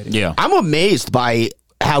society. Yeah. I'm amazed by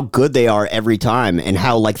how good they are every time and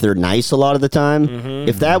how like they're nice a lot of the time.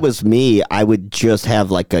 If that was me, I would just have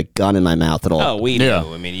like a gun in my mouth at all. Oh, we knew. Yeah.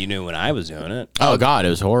 I mean, you knew when I was doing it. Oh God, it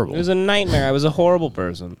was horrible. It was a nightmare. I was a horrible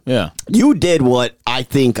person. Yeah. You did what I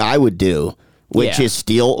think I would do, which Yeah. is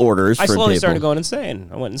steal orders I from slowly people. started going insane.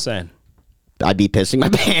 I went insane. I'd be pissing my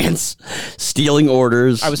pants, stealing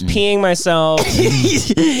orders. I was peeing myself,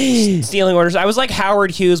 stealing orders. I was like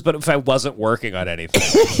Howard Hughes, but if I wasn't working on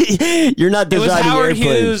anything. You're not It was designing Howard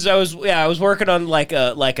airplanes. Hughes. I was working on like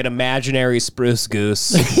an imaginary spruce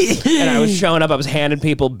goose, and I was showing up. I was handing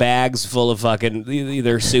people bags full of fucking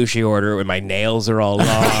either sushi order, and my nails are all long.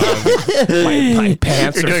 my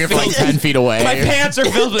pants You're are doing it from like filled. 10 feet away. My pants are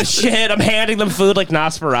filled with shit. I'm handing them food like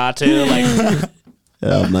Nosferatu. Like,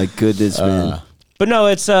 Oh my goodness, man. but no,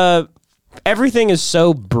 it's everything is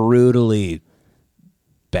so brutally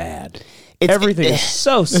bad. Everything is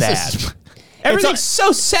so sad. Everything's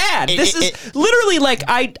so sad. This is literally like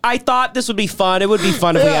I thought this would be fun. It would be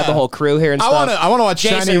fun if we had the whole crew here and stuff. I wanna watch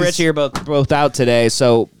Jason Chinese. and Richie are both out today,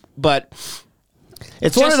 so but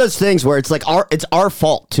It's one of those things where it's like it's our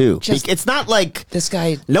fault too. Just- It's not like this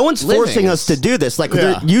guy no one's forcing us to do this. Like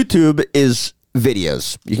YouTube is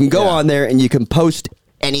videos. You can go on there and you can post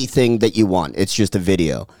anything that you want. It's just a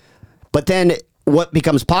video. But then what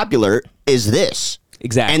becomes popular is this.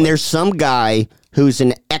 Exactly. And there's some guy who's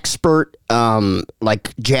an expert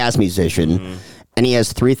like jazz musician and he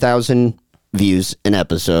has 3,000 views an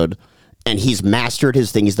episode and he's mastered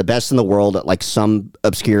his thing. He's the best in the world at like some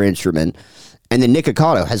obscure instrument. And then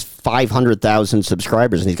Nikocado has 500,000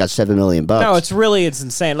 subscribers and he's got $7 million. no, it's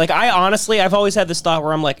insane. Like I've always had this thought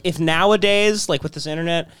where I'm like, if nowadays, like with this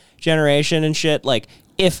internet generation and shit, like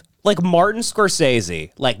if like Martin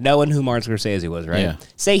Scorsese, like knowing who Martin Scorsese was, right? Yeah.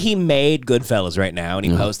 Say he made Goodfellas right now and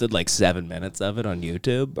he posted like 7 minutes of it on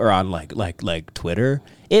YouTube or on like Twitter,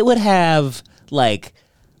 it would have like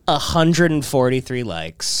 143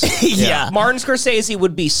 likes. Yeah. Martin Scorsese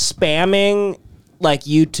would be spamming like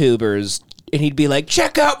YouTubers. And he'd be like,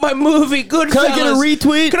 check out my movie, Goodfellas. Can I get a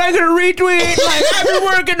retweet? Can I get a retweet? Like, I've been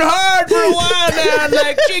working hard for a while now.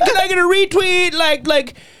 Like, gee, can I get a retweet?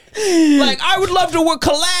 Like, I would love to work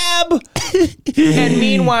collab. And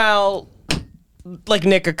meanwhile, like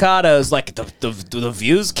Nicocado's like, the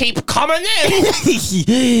views keep coming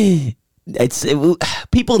in.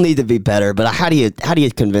 People need to be better, but how do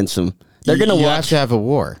you convince them? They're gonna You watch. have to have a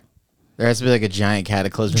war. There has to be like a giant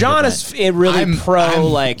cataclysm. John event. is really I'm-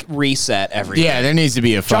 like reset everything. Yeah, there needs to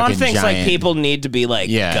be a John fucking thinks giant. like people need to be like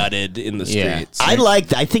Yeah. gutted in the Yeah. streets.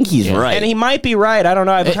 I think he's right. And he might be right. I don't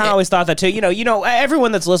know. I've kind of always thought that too. You know,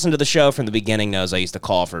 everyone that's listened to the show from the beginning knows I used to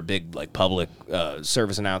call for big like public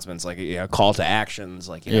service announcements, like call to actions.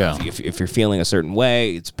 Like, if you're feeling a certain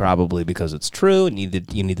way, it's probably because it's true, and you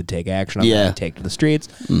need to take action on that and take to the streets.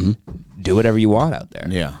 Do whatever you want out there.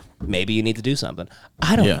 Yeah. Maybe you need to do something.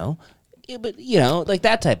 I don't know. Yeah, but like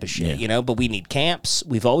that type of shit. But we need camps.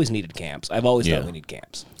 We've always needed camps. I've always thought we need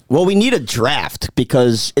camps. Well, we need a draft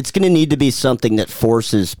because it's going to need to be something that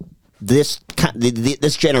forces this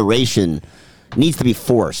generation needs to be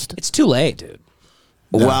forced. It's too late, dude.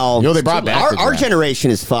 Well, They brought back the our draft. generation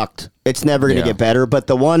is fucked. It's never going to get better. But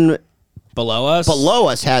the one Below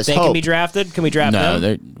us has they hope. can be drafted. Can we draft No,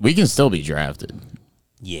 them? we can still be drafted.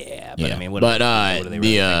 Yeah, but Yeah. I mean, what, But, what do they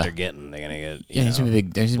really the, think they're getting? They're gonna get. Yeah, there's gonna be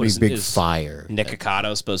a big fire.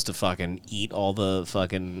 Nikocado supposed to fucking eat all the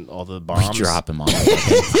bombs. We drop him on.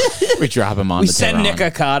 We drop him on. We the send Tehran.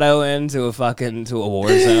 Nikocado into a war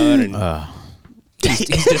zone, and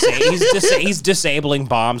he's disabling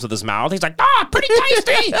bombs with his mouth. He's like, pretty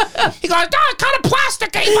tasty. He goes, kind of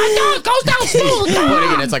plasticky, but it goes down smooth. But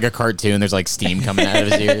again, it's like a cartoon. There's like steam coming out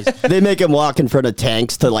of his ears. They make him walk in front of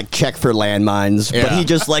tanks to like check for landmines, but Yeah. he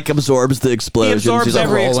just like absorbs the He explosions. absorbs He's like,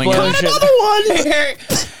 every rolling. explosion. another one.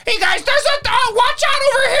 Hey guys, there's a watch out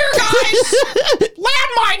over here, guys!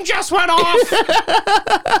 Landmine just went off.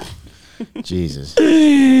 Jesus.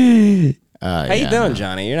 How you doing,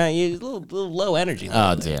 Johnny? You're a little low energy.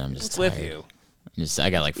 Oh, dude, I'm just What's with tired. you? I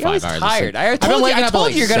got like You're always 5 hours. tired. Of I sleep. told waking you, up at,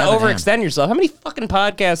 like, you're gonna 7 a.m. overextend yourself. How many fucking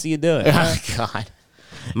podcasts are you doing? Oh God.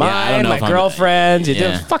 Mine, I don't know my if I'm- girlfriend's. You're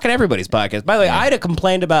doing Yeah. fucking everybody's podcast. By the way, Ida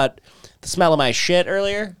complained about the smell of my shit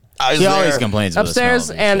earlier She always complains about the smell upstairs,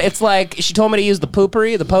 of and shit. it's like she told me to use the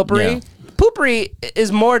potpourri. Yeah. Potpourri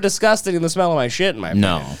is more disgusting than the smell of my shit. In my opinion.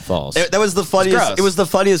 No, false. That was the gross. funniest. It was the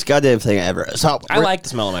funniest goddamn thing ever. So I like the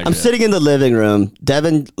smell of my I'm shit. sitting in the living room.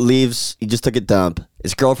 Devin leaves. He just took a dump.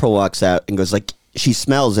 His girlfriend walks out and goes like, she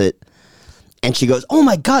smells it, and she goes, "Oh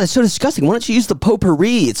my god, it's so disgusting. Why don't you use the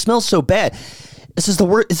potpourri? It smells so bad. This is the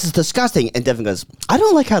word. This is disgusting." And Devin goes, "I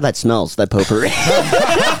don't like how that smells. That potpourri."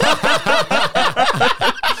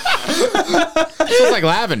 It smells like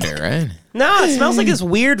lavender, right? No, it smells like this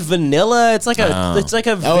weird vanilla. It's like a Oh,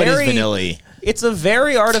 it very is vanilla-y. It's a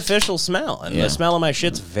very artificial smell, and the smell of my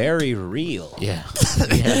shit's very real. Yeah.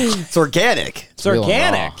 It's organic. It's real and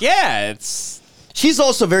organic. raw. Yeah, it's She's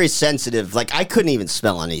also very sensitive. Like I couldn't even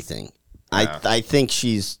smell anything. I think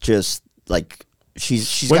she's just like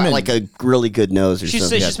she's Women- got like a really good nose or She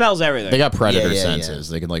something. smells everything. They got predator Yeah. senses.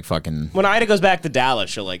 They can like fucking. When Ida goes back to Dallas,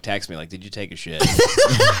 she'll like text me like, "Did you take a shit?"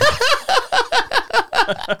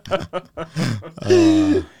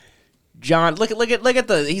 John, look at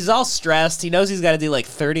the. He's all stressed. He knows he's got to do like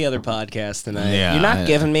 30 other podcasts tonight. Yeah, You're not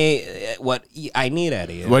giving me what I need out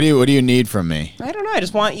of you. What do you need from me? I don't know. I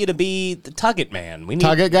just want you to be the Tug It Man. We need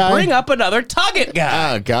Tug It guy? Bring up another Tug It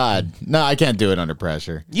guy. Oh God, no, I can't do it under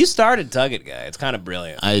pressure. You started Tug It guy. It's kind of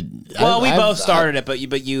brilliant. We I've- both started it, but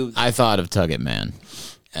you. I thought of Tug It Man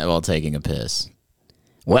while taking a piss.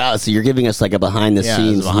 Wow, so you're giving us like a behind the Yeah,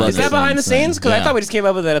 scenes it's behind look. Is that Tug It behind the Man's thing. scenes? Because I Yeah. thought we just came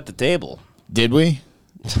up with that at the table. Did we?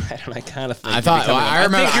 I don't know. I kind of think. I thought. I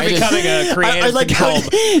remember. I think you're becoming a creative I like how-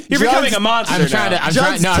 control. You're becoming a monster. I'm trying to. now. I'm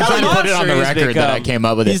trying to put it on the Monster he's record that I become. came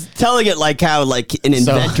up with He's it. telling it like how like an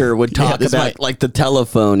inventor would yeah, talk this about might- like the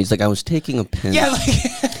telephone. He's like, I was taking a piss. Yeah,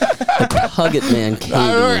 like, Hug it, man.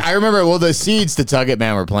 I remember. Well, the seeds to Tug It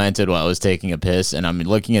Man were planted while I was taking a piss, and I'm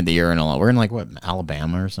looking at the urinal. We're in like what,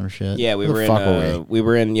 Alabama or some shit. yeah. We Where were the fuck were in. We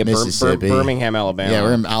were in Mississippi. Birmingham, Alabama. Yeah,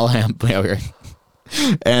 we're in Alabama. Yeah, we were.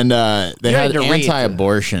 And they You had had to read.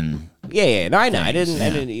 anti-abortion. Yeah. No, I know. I Things,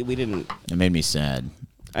 didn't. We didn't. It made me sad.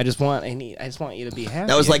 I just want you to be happy.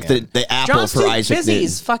 That was like again. the apple John's for too Isaac busy. Newton.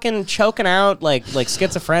 He's fucking choking out like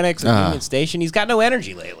schizophrenics at Union Station. He's got no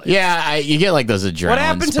energy lately. Yeah, you get like those adrenaline What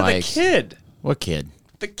happened spikes. to the kid? What kid?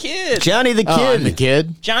 The kid. Johnny the Oh, kid. I'm the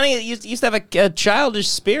kid. Johnny used to have a childish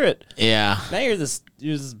spirit. Yeah. Now you're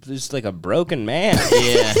just like a broken man.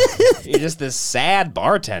 Yeah. You're just this sad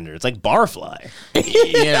bartender. It's like Barfly.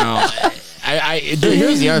 You know, dude,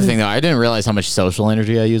 here's the other thing though. I didn't realize how much social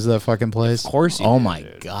energy I use at that fucking place. Of course you Oh do, my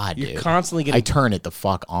dude. god, You're dude. constantly getting. I turn it the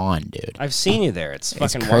fuck on, dude. I've seen you there. It's It's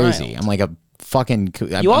fucking crazy. wild. I'm like a fucking.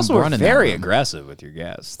 You also were running that very room. aggressive with your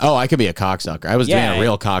guests. Oh, I could be a cocksucker. I was being a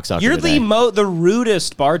real cocksucker. You're today. the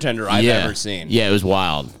rudest bartender I've yeah. ever seen. Yeah, it was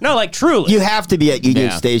wild. No, like truly. You have to be at Union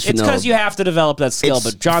Yeah. Station. It's because you have to develop that skill. It's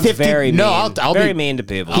But John's 50 very mean. No, I'll very be- mean to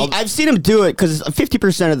people. I've seen him do it because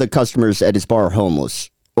 50% of the customers at his bar are homeless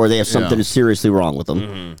or they have something Yeah. seriously wrong with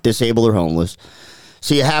them, disabled or homeless.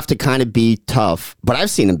 So you have to kind of be tough. But I've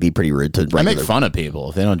seen him be pretty rude to regular. I make fun of people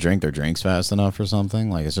if they don't drink their drinks fast enough or something.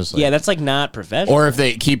 Like it's just like, Yeah, that's like not professional. or if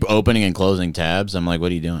they keep opening and closing tabs, I'm like,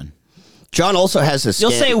 what are you doing? John also has a You'll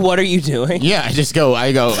say, "What are you doing?" Yeah, I just go.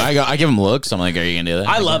 I give them looks. I'm like, are you gonna do that?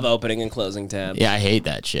 I love opening and closing tabs. Yeah, I hate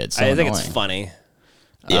that shit. It's so I think annoying. it's funny.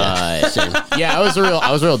 Yeah, I was a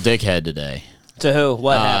real dickhead today. To who?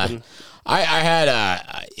 What happened? I had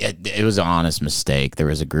it was an honest mistake. There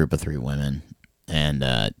was a group of 3 women, and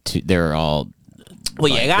they were all. Well,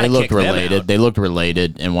 you gotta They looked kick them related. out. They looked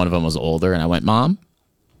related, and one of them was older. And I went, "Mom,"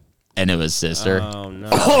 and it was sister. Oh no!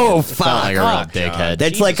 Oh, Felt like fuck. a real John. dickhead.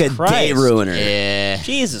 That's Jesus like a Christ. day ruiner. yeah.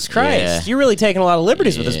 Jesus Christ! Yeah. You're really taking a lot of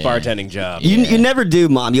liberties with this Yeah. bartending job. You never do,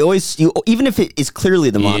 Mom. You always, even if it is clearly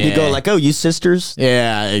the mom, you go Yeah. like, "Oh, you sisters."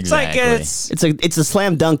 Yeah, It's like exactly. It's a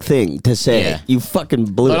slam dunk thing to say. Yeah. You fucking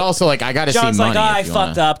blew But it. also, like, I got to see John's money. like, oh, I if you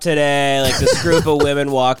fucked wanna- up today. Like this group of women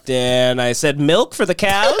walked in. I said, milk for the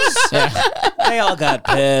cows. They all got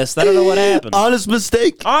pissed. I don't know what happened. Honest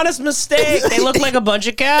mistake. Honest mistake. They looked like a bunch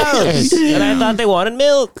of cows, and I thought they wanted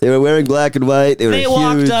milk. They were wearing black and white. They were They huge.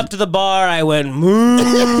 walked up to the bar. I went moo,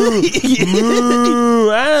 moo.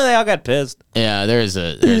 I don't know. They all got pissed. Yeah, there's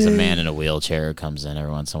a man in a wheelchair who comes in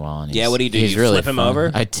every once in a while. And Yeah, what do you do? He's You really flip him fun.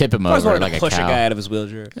 over? I tip him I was over wanting like to push a cow. a guy out of his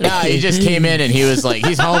wheelchair. No, he just came in and he was like,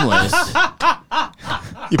 he's homeless.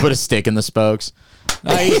 You put a stick in the spokes.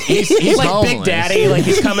 No, he's like homeless. Big Daddy, like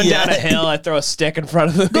he's coming down a hill. I throw a stick in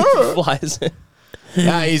front of him. He flies in.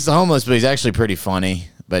 Yeah, he's homeless, but he's actually pretty funny.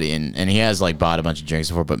 But and he has like bought a bunch of drinks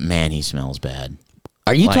before. But man, he smells bad.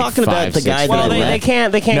 Are you Like talking about 5, the 6 guy Well, that I they left?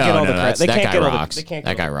 can't get all the that's- they that can't guy get all rocks. the they can't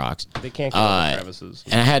That get guy all the- rocks. They can't get all the crevices.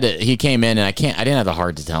 And I had to. He came in and I didn't have the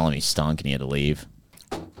heart to tell him he stunk and he had to leave.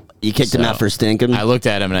 You kicked him So, out for stinking? I looked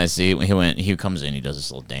at him and I see he comes in. He does this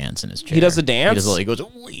little dance in his chair. He does a dance? He goes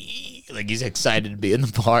 "Wee," like he's excited to be in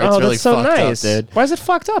the bar. It's Oh, really that's so fucked nice, up, dude. Why is it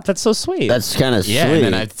fucked up? That's so sweet. That's kind of Yeah, sweet. and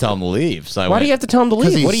then I had to tell him to leave. So I Why went, do you have to tell him to 'Cause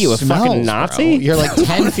leave? he What are you, a smells, fucking bro. Nazi? You're like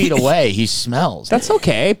 10 feet away. He smells. That's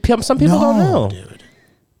okay. Some people don't know. dude.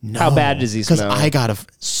 No, How bad does he smell? Because I got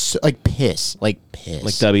like piss. Like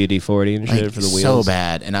WD-40 and shit Like, for the wheels. so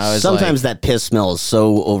bad. And I was Sometimes like, that piss smell is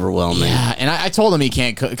so overwhelming. yeah. And I told him he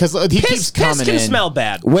can't cook because he keeps coming Piss can in. smell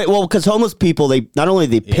bad. Wait, well, because homeless people, they not only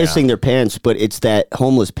they pissing their pants, but it's that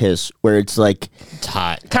homeless piss where it's like, It's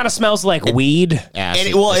hot. Kind of smells like weed. Acid,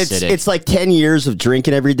 it's acidic. like 10 years of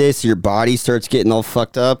drinking every day, so your body starts getting all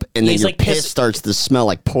fucked up, and then He's your like piss piss- starts to smell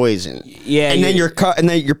like poison. Yeah, and then you're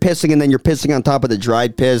pissing, and then you're pissing on top of the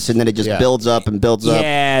dried piss, and then it just Yeah. builds up and builds up.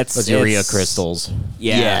 Yeah, it's Those urea crystals.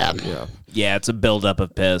 Yeah. Yeah, it's a buildup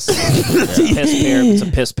of piss. It's a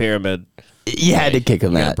piss pyramid. You had to kick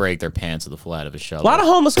him Gonna out. break their pants with the flat of a shovel. A lot of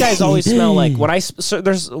homeless guys always smell like when I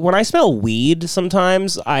smell weed.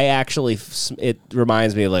 Sometimes I actually it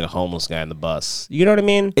reminds me of like a homeless guy on the bus. You know what I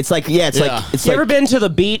mean? It's like it's You like ever been to the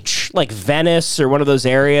beach, like Venice or one of those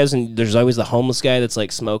areas, and there's always the homeless guy that's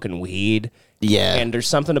like smoking weed? yeah. And there's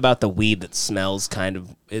something about the weed that smells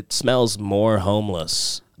it smells more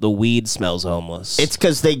homeless. The weed smells homeless. It's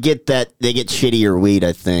because they get shittier weed,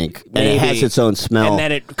 I think, and it has Maybe. its own smell. And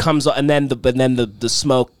then it comes, and then the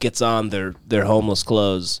smoke gets on their homeless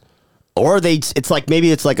clothes. Or it's like maybe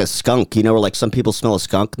it's like a skunk, you know, where like some people smell a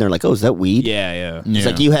skunk and they're like, "Oh, is that weed?" Yeah, yeah. It's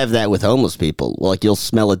like you have that with homeless people. Well, like you'll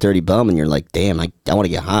smell a dirty bum and you're like, "Damn, I want to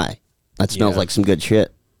get high." That smells Yeah. like some good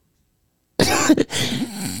shit.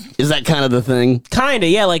 Is that kind of the thing? Kind of,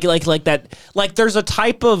 yeah. Like that. Like there's a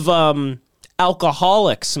type of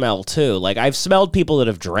alcoholic smell too. Like I've smelled people that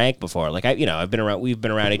have drank before. Like we've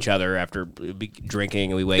been around each other after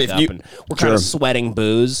drinking, and we wake up and we're kind of sweating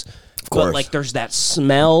booze. course. But like there's that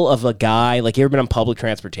smell of a guy. Like you ever been on public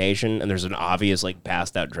transportation and there's an obvious like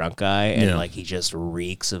passed out drunk guy and like he just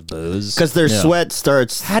reeks of booze. Because their sweat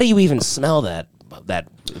starts. How do you even smell that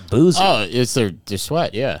booze? Oh, it's their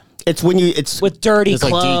sweat. Yeah. It's when it's with dirty It's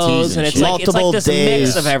like clothes DTs and and it's shit. like this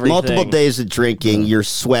mix of everything. multiple days of drinking, your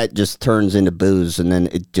sweat just turns into booze, and then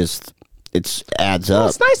it adds Well, up.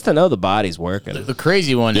 it's nice to know the body's working. The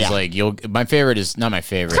crazy one is like my favorite is not my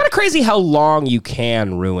favorite. Kind of crazy how long you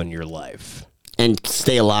can ruin your life. And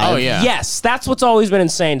stay alive. Oh yeah. Yes, that's what's always been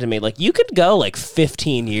insane to me. Like you could go like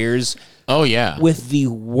 15 years Oh yeah. with the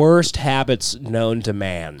worst habits known to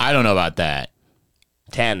man. I don't know about that.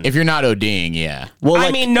 10. If you're not ODing, yeah. Well, I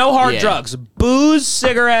like, mean, no hard Yeah. drugs, booze,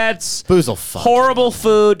 cigarettes, Booze will fuck. horrible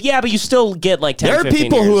food. Yeah, but you still get like 10, there are 15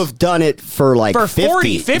 people years. who have done it for like for 50,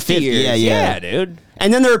 40, 50 years. Yeah, dude.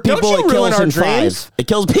 And then there are Don't people you it ruin kills our in dreams? 5. It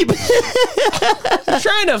kills people.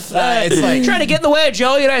 Trying to it's like- trying to get in the way of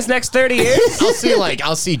Joey and I's next 30 years.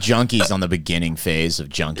 I'll see junkies on the beginning phase of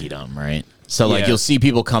junkiedom, right? So like Yeah. you'll see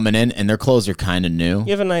people coming in and their clothes are kind of new.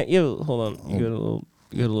 You have a night. Hold on. You got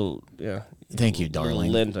a little. Yeah. Thank you,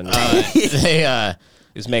 darling. Lint on your They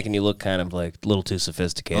It's making you look kind of like a little too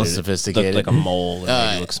sophisticated. A little sophisticated. Look like a mole and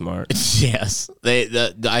make you look smart. yes.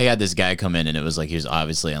 I had this guy come in and it was like he was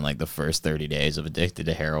obviously on like the first 30 days of addicted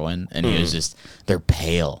to heroin and he was just they're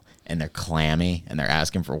pale and they're clammy and they're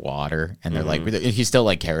asking for water and they're like he's still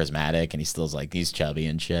like charismatic and he still's like he's chubby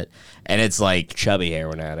and shit. And it's like Chubby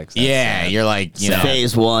heroin addicts. That's yeah, sad. you're like, you know,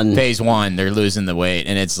 Phase 1. phase 1, they're losing the weight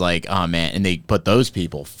and it's like, oh man, but those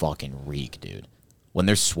people fucking reek, dude. When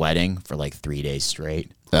they're sweating for like 3 days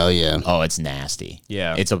straight. Oh yeah. Oh, it's nasty.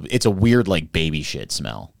 Yeah. It's a weird like baby shit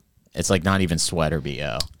smell. It's like not even sweat or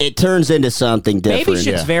BO. It turns into something different. Baby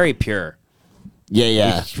shit's very pure.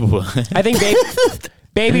 Yeah. I think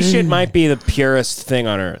baby shit might be the purest thing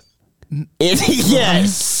on earth.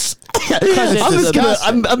 Yes. it's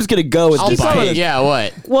I'm just gonna go with I'll this. buy it. Yeah,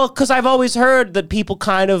 what? Well, because I've always heard that people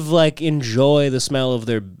kind of like enjoy the smell of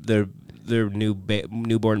their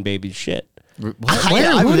newborn baby's shit. Who I've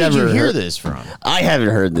did you never hear heard- this from? I haven't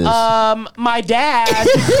heard this. My dad.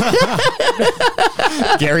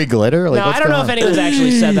 Gary Glitter? Like, No, I don't know if anyone's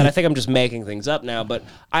actually said that. I think I'm just making things up now. But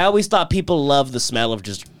I always thought people love the smell of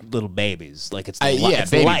just little babies. Like it's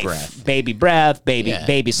it's baby life. breath. Baby breath, baby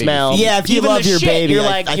baby smell. yeah, if you Even love the your shit, baby, you're I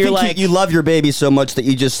like think you love your baby so much that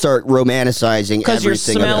you just start romanticizing because you're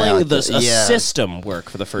everything smelling about a it. system work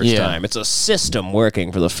for the first Yeah. time. It's a system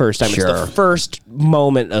working for the first time. Sure. It's the first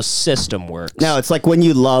moment a system works. No, it's like when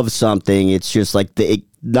you love something, it's just like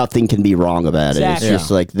nothing can be wrong about it. Exactly. It's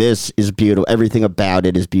just like this is beautiful. Everything about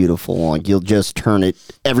it is beautiful. Like you'll just turn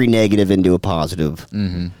every negative into a positive.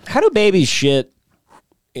 How do babies shit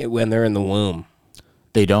when they're in the womb?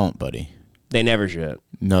 They don't, buddy. They never shit.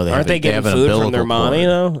 No, they Aren't they getting have an food from umbilical their mommy, cord.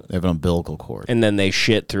 though? They have an umbilical cord. And then they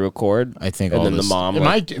shit through a cord. I think and all then this, the mom. Am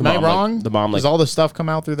like, I wrong? the mom Does all the stuff come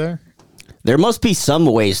out through there? There must be some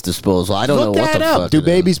waste disposal. I don't know what the fuck. Do it is.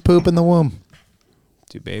 babies poop in the womb?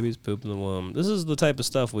 Do babies poop in the womb? This is the type of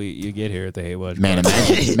stuff you get here at the Hey Watch. Man,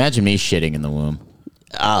 Podcast. imagine me shitting in the womb.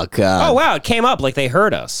 Oh god. Oh wow, it came up like they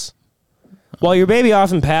heard us. While your baby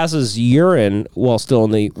often passes urine while still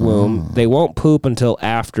in the womb, they won't poop until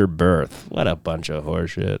after birth. What a bunch of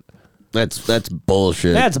horseshit. That's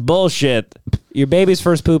bullshit. That's bullshit. Your baby's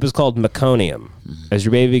first poop is called meconium. As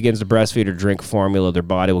your baby begins to breastfeed or drink formula, their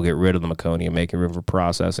body will get rid of the meconium, making room for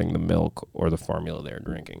processing the milk or the formula they're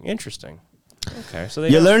drinking. Interesting. Okay, so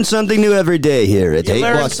you learn something new every day here at you Hate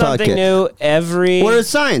learn Watch something Podcast. new every. We're a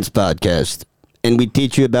science podcast, and we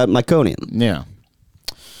teach you about meconium. Yeah.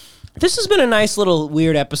 This has been a nice little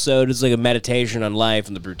weird episode. It's like a meditation on life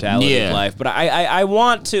and the brutality of life. But I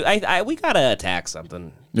want to. We gotta attack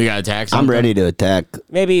something. We gotta attack something. I'm ready to attack.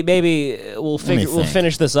 Maybe we'll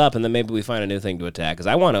finish this up and then maybe we find a new thing to attack. Because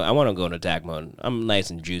I want to go in attack mode. I'm nice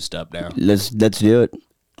and juiced up now. Let's do it.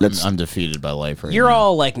 I'm defeated by life right You're now.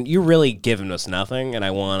 all like you're really giving us nothing, and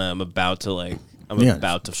I'm about to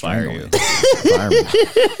fire you. Fire me.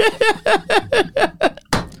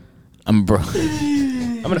 I'm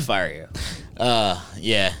gonna fire you.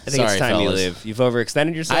 Yeah. I think it's time you leave. You've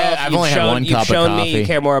overextended yourself. I've only had one cup of shown coffee. me you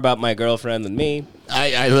care more about my girlfriend than me.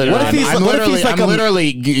 I literally, I'm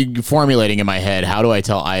literally formulating in my head, how do I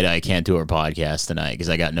tell Ida I can't do her podcast tonight because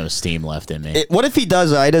I got no steam left in me. What if he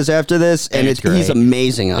does Ida's after this and he's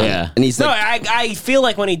amazing on it? And he's like, I feel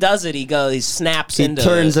like when he does it, he snaps into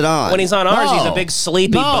turns it on. When he's on ours, he's a big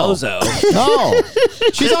sleepy bozo. No.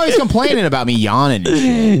 She's always complaining about me yawning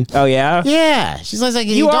and shit. Oh, yeah? Yeah. She's like,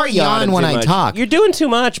 you are don't yawn when I talk. You're doing too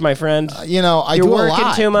much, my friend. You know, I You're do a working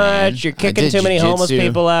lot, too much. man. You're kicking too many homeless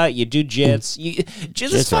people out. You do jits.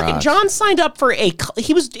 John signed up for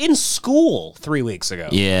he was in school 3 weeks ago.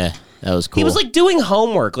 Yeah, that was cool. He was like doing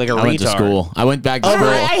homework like a retard. I went to school. I went back to school.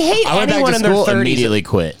 I hate anyone in their 30s. Immediately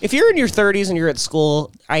quit. If you're in your 30s and you're at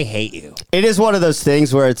school, I hate you. It is one of those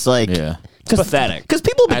things where it's like, yeah. It's pathetic. Because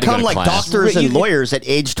people I had to go become to like class. doctors and lawyers at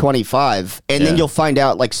age 25, and then you'll find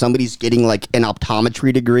out like somebody's getting like an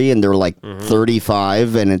optometry degree and they're like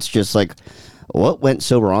 35, and it's just like, what went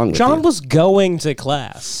so wrong with John you? was going to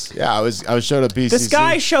class. Yeah, I was showed up PCC. This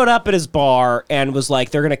guy showed up at his bar and was like,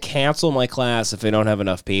 they're going to cancel my class if they don't have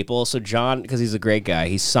enough people. So John, because he's a great guy,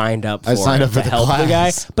 he signed up for signed it up for to the help the guy.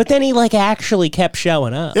 class. But then he like actually kept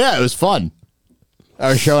showing up. Yeah, it was fun. I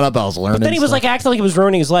was showing up, I was learning. But then he was stuff. like acting like he was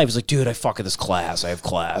ruining his life. He's like, dude, I fuck at this class. I have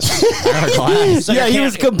class. class. Like, Yeah, I he can't-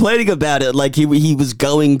 was complaining about it. Like he was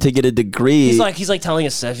going to get a degree. He's like telling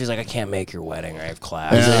his sister, he's like, I can't make your wedding. I have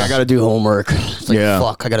class. He's like, I got to do homework. It's like, Yeah.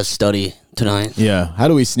 fuck, I got to study tonight. Yeah. How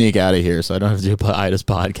do we sneak out of here so I don't have to do Ida's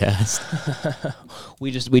podcast?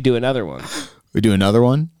 We do another one. We do another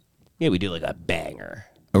one? Yeah, we do like a banger.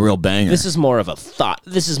 A real banger. This is more of a thought.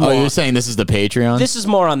 This is more. Oh, you're saying this is the Patreon? This is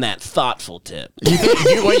more on that thoughtful tip.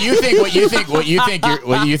 What you think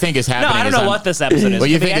is No, happening? I don't is know I'm- what this episode is. What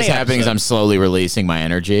you It could be think is any happening is episode. I'm slowly releasing my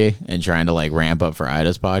energy and trying to like ramp up for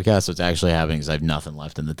Ida's podcast. What's actually happening is I have nothing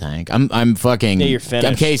left in the tank. I'm fucking. Yeah, you're finished.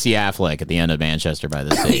 I'm Casey Affleck at the end of Manchester by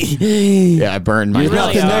the Sea. Yeah, I burned my. There's really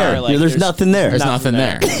nothing are, there. like, there's nothing there. There's nothing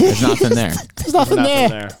there. There's nothing there. There's nothing Nothing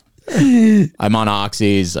there. there. I'm on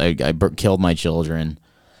oxys. I killed my children.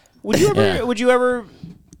 Would you ever? Yeah. Would you ever?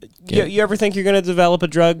 You ever think you're going to develop a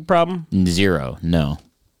drug problem? Zero. No.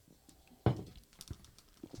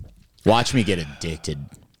 Watch me get addicted.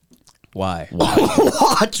 Why?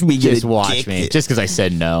 Watch me get Just watch me. addicted. Just because I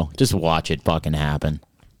said no. Just watch it fucking happen.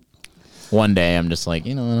 One day I'm just like,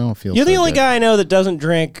 I don't feel You're so the only good. guy I know that doesn't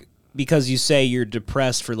drink because you say you're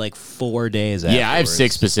depressed for like 4 days. Yeah, I have afterwards.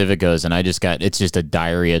 6 Pacificos and it's just a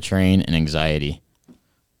diarrhea train and anxiety.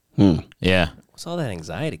 Yeah. What's all that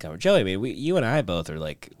anxiety coming? Joey, I mean, you and I both are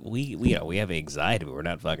like, we have anxiety, but we're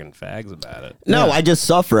not fucking fags about it. No, I just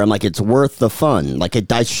suffer. I'm like, it's worth the fun. Like,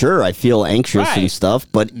 I feel anxious Right. and stuff,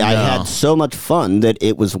 but I had so much fun that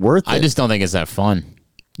it was worth it. I just don't think it's that fun.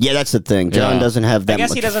 Yeah, that's the thing. John Yeah. doesn't have that I guess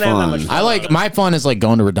much he doesn't fun. have that much fun. I like my fun is like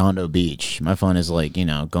going to Redondo Beach. My fun is like going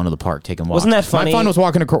to the park, taking walks. Wasn't that funny? My fun was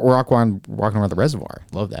walking around the reservoir.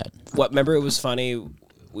 Love that. What? Remember, it was funny.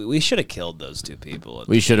 We should have killed those 2 people.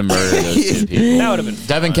 We should have murdered those 2 people. That would have been.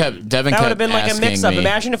 Devin fun. kept That would have been like a asking mix-up. me-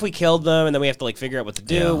 Imagine if we killed them and then we have to like figure out what to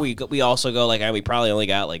do. Yeah. We also go like, we probably only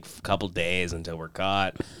got like a couple days until we're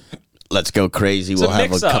caught. Let's go crazy. It's We'll a have a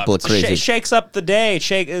mix-up. couple of crazy. Shakes up the day.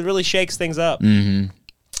 It really shakes things up. Mm-hmm.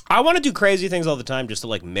 I want to do crazy things all the time just to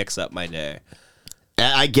like mix up my day.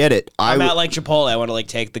 I get it. I'm at like Chipotle. I want to like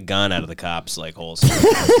take the gun out of the cops like holster.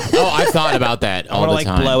 Oh, I thought about that I all want to the like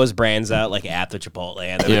time. blow his brains out like at the Chipotle,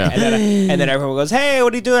 and then, Yeah. and then everyone goes, "Hey,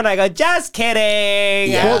 what are you doing?" I go, "Just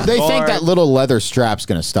kidding." Well, I'm they think bored." that little leather strap's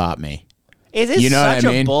gonna stop me. It is You know what such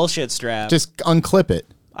I mean? a bullshit strap. Just unclip it.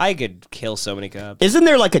 I could kill so many cops. Isn't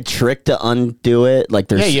there like a trick to undo it? Like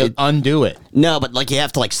there's Yeah, you undo it. no, but like you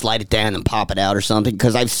have to like slide it down and pop it out or something.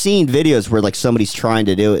 Because I've seen videos where like somebody's trying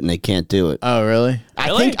to do it and they can't do it. Oh, really?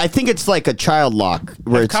 Really? I think it's like a child lock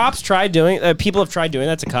where it's Cops tried doing. People have tried doing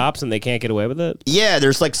that to cops, and they can't get away with it. yeah.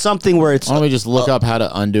 There's like something where it's Why don't we just look up how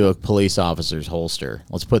to undo a police officer's holster?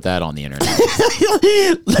 Let's put that on the internet.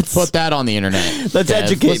 let's Put that on the internet. Let's Dev.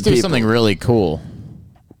 educate Let's do people. something really cool.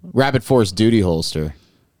 Rapid force duty holster.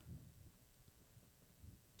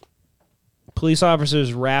 Police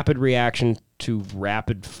officers' rapid reaction to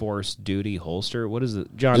rapid force duty holster. What is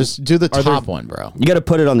it, John? Just do the top one, bro. You got to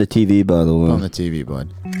put it on the TV, by the way. On the TV,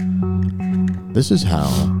 bud. This is how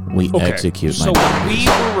we execute my So when we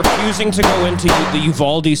were refusing to go into the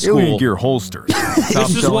Uvalde school, Alien gear holsters.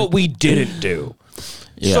 this is what we didn't do.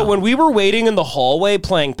 Yeah. So when we were waiting in the hallway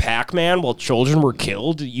playing Pac-Man while children were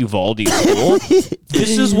killed at Uvalde school,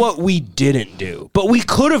 this is what we didn't do. But we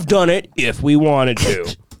could have done it if we wanted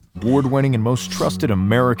to. Award-winning and most trusted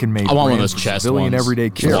American-made I want one of brands those for chest civilian ones. everyday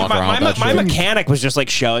care. Walk around with that My shit. mechanic was just like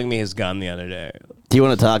showing me his gun the other day. Do you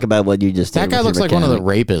want to talk about what you just did? That guy with looks your like one of the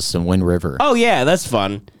mechanic? rapists in Wind River. Oh yeah, that's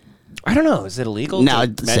fun. I don't know. Is it illegal No,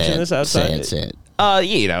 to say mention it. this outside? Say it.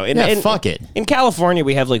 You know, Fuck it. In California,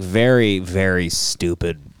 we have like very, very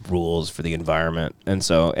stupid rules for the environment, and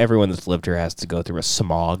so everyone that's lived here has to go through a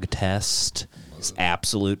smog test. It's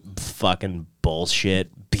absolute fucking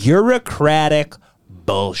bullshit, bureaucratic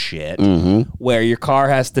bullshit, where your car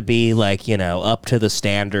has to be like, you know, up to the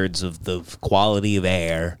standards of the quality of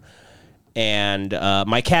air. And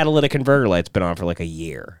my catalytic converter light's been on for like a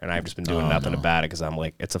year, and I've just been doing nothing about it because I'm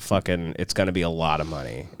like, it's going to be a lot of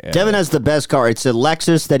money. Devin has the best car. It's a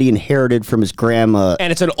Lexus that he inherited from his grandma.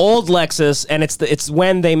 And it's an old Lexus, and it's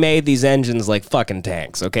when they made these engines like fucking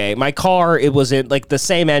tanks. Okay, my car, it was in like the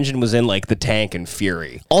same engine was in like the tank and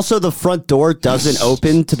Fury. Also, the front door doesn't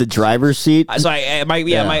open to the driver's seat. So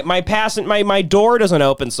my door doesn't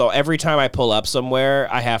open. So every time I pull up somewhere,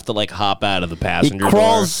 I have to like hop out of the passenger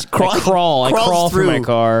door. I crawl through my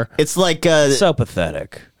car. It's like So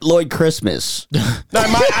pathetic. Lloyd Christmas.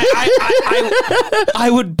 I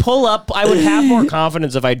would pull up. I would have more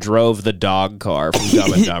confidence if I drove the dog car from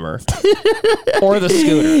Dumb and Dumber or the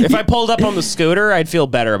scooter. If I pulled up on the scooter, I'd feel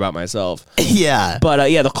better about myself. Yeah. But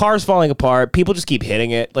yeah, the car's falling apart. People just keep hitting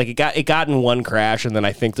it. Like it got in one crash, and then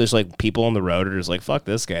I think there's like people on the road are just like, "Fuck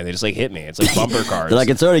this guy." They just like hit me. It's like bumper cars. They're like,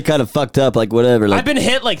 it's already kind of fucked up. Like whatever. Like, I've been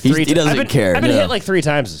hit like he 3 times. doesn't care. I've been No. hit like 3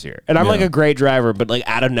 times this year, and I'm like a great driver. But like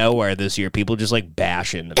out of nowhere this year, people just like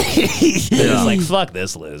bash into me. They're just like, fuck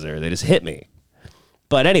this loser. They just hit me.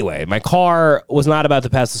 But anyway, my car was not about to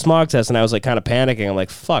pass the smog test, and I was like kind of panicking. I'm like,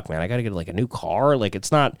 fuck, man, I got to get like a new car. Like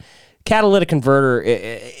it's not catalytic converter.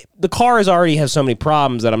 The car already has so many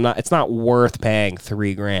problems that it's not worth paying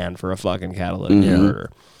 $3,000 for a fucking catalytic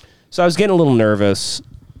converter. So I was getting a little nervous,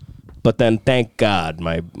 but then thank God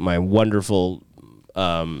my wonderful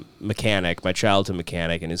mechanic, my childhood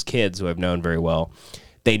mechanic, and his kids, who I've known very well,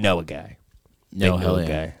 they know a guy. No, They know hell a yeah.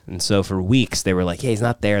 guy. And so for weeks, they were like, yeah, he's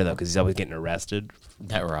not there, though, because he's always getting arrested.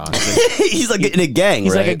 That rocks. he's like in a gang,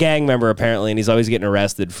 He's right? like a gang member, apparently, and he's always getting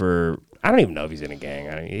arrested for... I don't even know if he's in a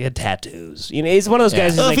gang. He had tattoos. You know, he's one of those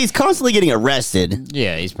guys who's Well, like... if he's constantly getting arrested,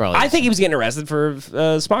 Yeah, he's probably. I think he was getting arrested for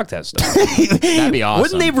smog test stuff. that'd be awesome.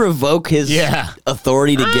 wouldn't they revoke his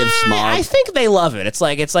authority to give smog? I think they love it. It's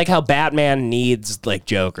like how Batman needs like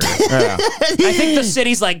Joker. I think the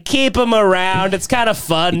city's like, keep him around. It's kind of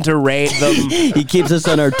fun to raid them. He keeps us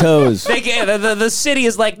on our toes. The city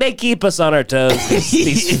is like, they keep us on our toes.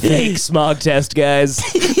 These fake smog test guys.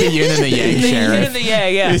 the yin and the yang sheriff?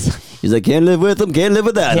 Yeah. He's like, can't live with him, can't live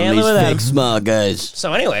without Can't him. live These without fake him. smog guys.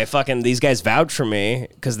 So anyway, fucking these guys vouch for me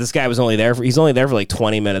because this guy was only there for like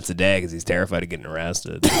 20 minutes a day because he's terrified of getting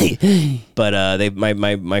arrested. But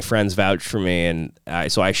my friends vouched for me, and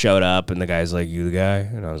so I showed up, and the guy's like, "You the guy?"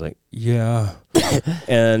 And I was like, "Yeah,"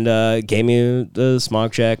 and gave me the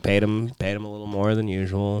smog check, paid him a little more than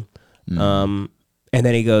usual, and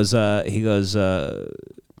then he goes.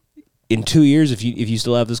 In 2 years, if you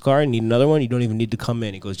still have this car and need another one, you don't even need to come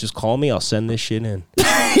in. He goes, just call me. I'll send this shit in.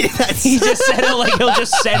 He just said he'll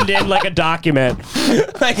just send in like a document.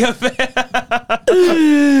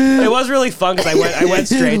 It was really fun because I went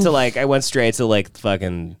straight to like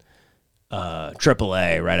fucking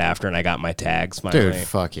AAA right after, and I got my tags finally. Dude,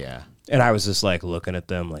 fuck yeah. And I was just like looking at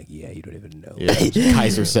them like, yeah, you don't even know.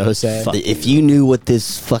 Kaiser Sose. If you knew what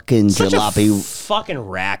this fucking Such a jalopy... fucking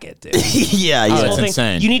racket, dude. yeah. that's Whole thing,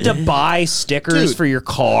 insane. You need to buy stickers Dude. for your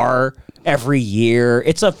car every year.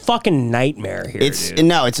 It's a fucking nightmare here, dude.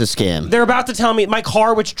 No, it's a scam. They're about to tell me my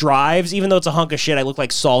car, which drives, even though it's a hunk of shit, I look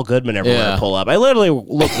like Saul Goodman everywhere I pull up. I literally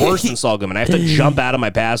look worse than Saul Goodman. I have to jump out of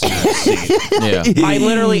my passenger seat. Yeah. I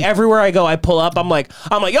literally, everywhere I go, I pull up. I'm like,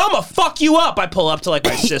 yo, I'm gonna fuck you up. I pull up to like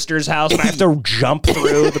my sister's house, and I have to jump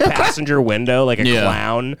through the passenger window like a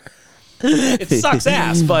clown. It sucks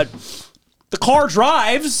ass, but the car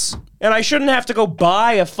drives, and I shouldn't have to go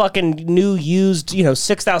buy a fucking new used,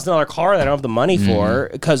 $6,000 car that I don't have the money for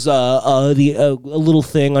because a little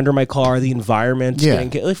thing under my car, the environment. Yeah.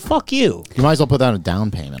 Like, fuck you. You might as well put down a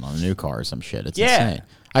down payment on a new car or some shit. It's Yeah. insane.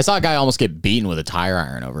 I saw a guy almost get beaten with a tire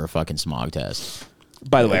iron over a fucking smog test.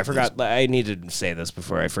 By the way, I forgot. I needed to say this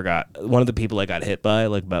before I forgot. One of the people I got hit by,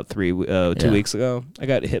 like about 2 weeks ago, I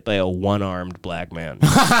got hit by a one-armed black man.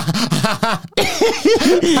 I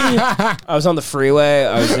was on the freeway.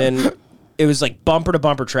 It was like bumper to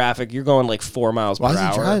bumper traffic. You're going like 4 miles per hour. Why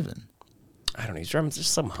is he driving? I don't know. He's driving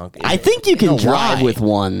just some hunk. I think you can drive why? with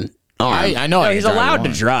one arm. I know. No, he's allowed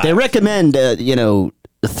to drive. They recommend,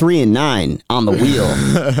 3 and 9 on the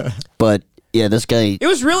wheel. But yeah, this guy. It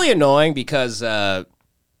was really annoying because I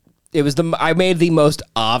made the most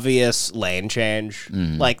obvious lane change.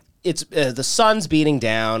 Like it's the sun's beating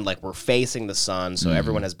down. Like we're facing the sun, so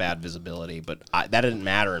everyone has bad visibility. But that didn't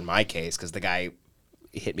matter in my case because the guy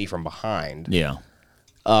hit me from behind. Yeah.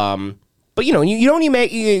 But you know,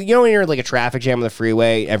 when you're like a traffic jam on the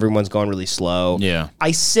freeway, everyone's going really slow. Yeah.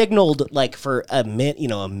 I signaled like for a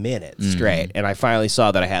minute straight, and I finally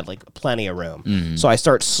saw that I had like plenty of room. So I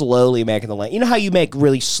start slowly making the lane. You know how you make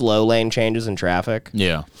really slow lane changes in traffic?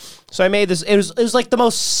 Yeah. So I made this. It was like the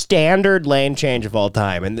most standard lane change of all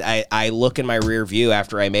time. And I look in my rear view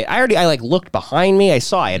after I like looked behind me. I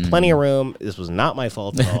saw I had plenty of room. This was not my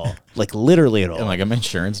fault at all. Like literally at all. And like I'm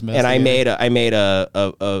insurance mess. And I made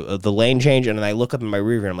the lane change, and then I look up in my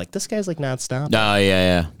rear view, and I'm like, this guy's like not stopping. Oh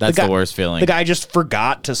yeah. That's the worst feeling. The guy just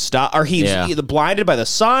forgot to stop, or he was either blinded by the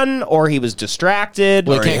sun, or he was distracted,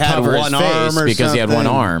 Well, or he can't cover his face because he had one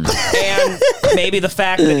arm. and maybe the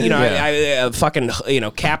fact that I fucking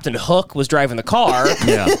Captain Hook was driving the car.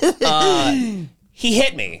 He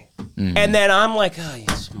hit me. And then I'm like, oh, you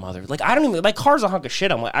mother. Like, I don't even, my car's a hunk of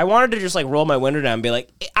shit. I'm like, I wanted to just like roll my window down and be like,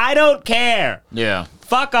 I don't care. Yeah.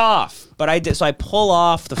 Fuck off. But I did. So I pull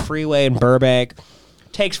off the freeway in Burbank.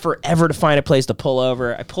 Takes forever to find a place to pull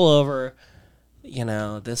over. I pull over.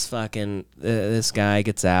 This fucking, this guy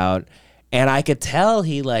gets out. And I could tell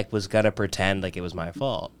he like was going to pretend like it was my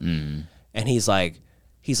fault. And he's like,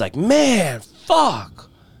 man, fuck.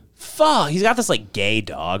 He's got this like gay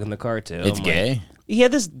dog in the car too. It's gay? He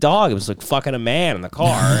had this dog. It was like fucking a man in the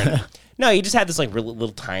car. And, no, he just had this like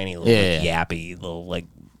little tiny, little yappy, little like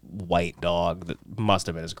white dog that must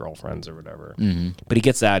have been his girlfriend's or whatever. But he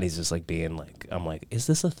gets out. He's just like being like, I'm like, is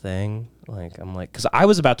this a thing? Like, I'm like, because I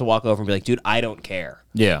was about to walk over and be like, dude, I don't care.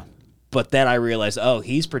 Yeah. But then I realized, oh,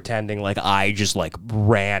 he's pretending like I just like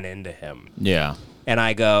ran into him. Yeah. And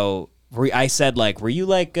I go, I said like, were you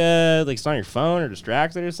like it's on your phone or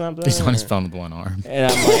distracted or something? He's on his phone with one arm.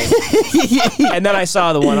 And I'm like, and then I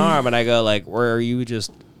saw the one arm, and I go like, were you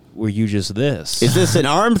just this? Is this an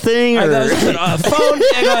arm thing? Or? I go, is this a phone?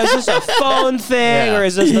 I go, is this a phone thing, or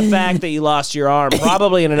is this the fact that you lost your arm,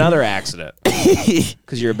 probably in another accident,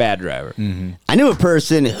 because you're a bad driver? I knew a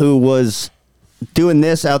person who was doing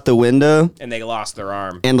this out the window, and they lost their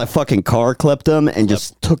arm, and the fucking car clipped them and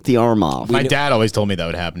just took the arm off. My dad always told me that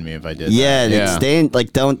would happen to me if I did. Yeah, that. Stay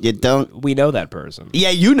like don't. We know that person. Yeah,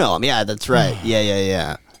 you know him. Yeah, that's right.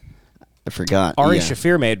 Yeah. I forgot. Ari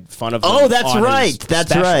Shaffir made fun of them. Oh, that's on right. his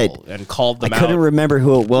That's special right. And called them I out. couldn't remember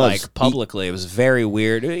who it was. Like publicly. It was very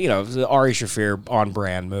weird. It was an Ari Shaffir on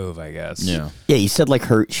brand move, I guess. Yeah. Yeah, he said like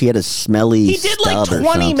she had a smelly. He did like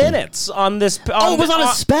 20 minutes on this. It was on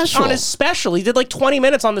his special. On his special, he did like 20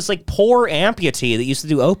 minutes on this like poor amputee that used to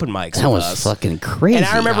do open mics. That with was us. fucking crazy. And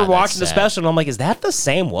I remember God, watching the that's sad. special, and I'm like, is that the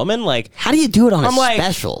same woman? Like, How do you do it on a like,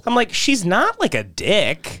 special? I'm like, she's not like a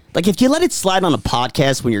dick. Like if you let it slide on a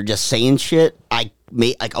podcast when you're just saying shit,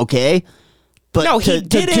 okay. But No, he to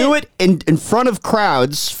did do it in front of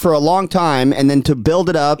crowds for a long time and then to build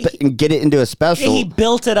it up and get it into a special. He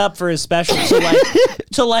built it up for his special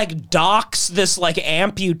to like dox this like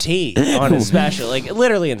amputee on his special, like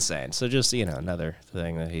literally insane. So just another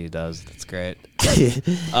thing that he does that's great.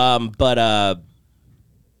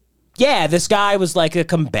 Yeah, this guy was like a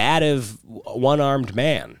combative one-armed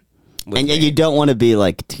man. And yet you don't want to be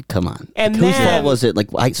like, dude, come on. And whose then- fault was it? Like,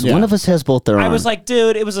 one of us has both their arms. I was like,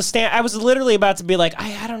 dude, it was a stand. I was literally about to be like,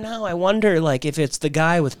 I don't know. I wonder, like, if it's the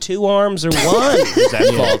guy with 2 arms or one who's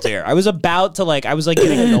at fault here. I was about to, like, I was, like,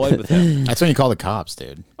 getting annoyed with him. That's when you call the cops,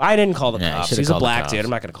 dude. I didn't call the Yeah, you cops. should've He's a called the black cops. dude. I'm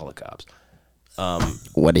not going to call the cops.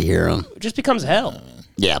 what a hero. It just becomes hell.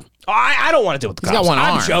 Yeah. I don't want to deal with the He's cops. got one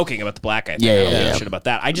I'm arm. joking about the black guy thing. Yeah, I don't yeah, give a yeah. shit about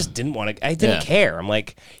that. I just didn't want to. I didn't Yeah. care. I'm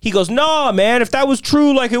like, he goes, nah, man. If that was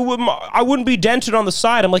true, like I wouldn't be dented on the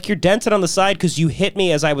side. I'm like, you're dented on the side because you hit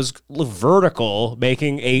me as I was vertical,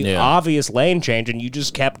 making a obvious lane change, and you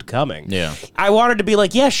just kept coming. Yeah. I wanted to be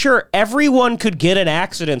like, yeah, sure. Everyone could get in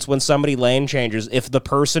accidents when somebody lane changes if the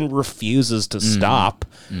person refuses to stop.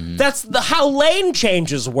 That's how lane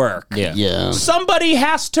changes work. Yeah. Yeah. Somebody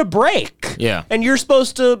has to brake. Yeah. And you're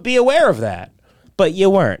supposed to be aware of that. But you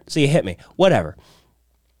weren't. So you hit me. Whatever.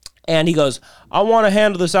 And he goes, I want to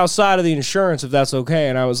handle this outside of the insurance if that's okay.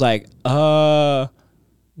 And I was like,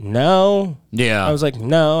 no. Yeah. I was like,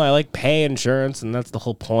 no, I like pay insurance, and that's the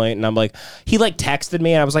whole point. And I'm like, he like texted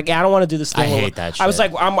me, and I was like, yeah, I don't want to do this thing. I where hate that I was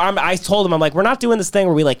shit. like, I told him, I'm like, we're not doing this thing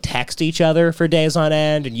where we like text each other for days on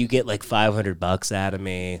end, and you get like $500 out of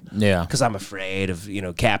me. Yeah. Because I'm afraid of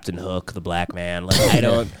Captain Hook, the black man. Like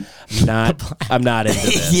I'm not into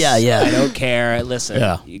this. Yeah. I don't care. Listen,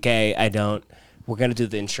 Yeah. okay, I don't. We're gonna do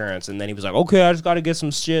the insurance, and then he was like, "Okay, I just got to get some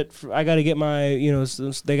shit. I got to get my,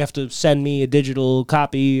 they have to send me a digital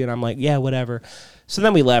copy." And I'm like, "Yeah, whatever." So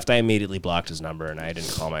then we left. I immediately blocked his number, and I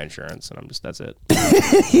didn't call my insurance, and that's it.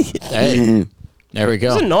 Hey, there we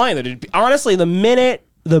go. It's annoying that honestly, the minute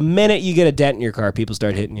you get a dent in your car, people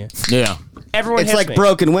start hitting you. Yeah. Everyone. It's hits like me.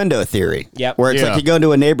 broken window theory. Yep. Where it's Yeah. like you go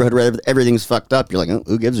into a neighborhood where everything's fucked up. You're like, oh,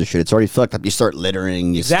 who gives a shit? It's already fucked up. You start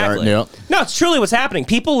littering. You Exactly. Yep. No, it's truly what's happening.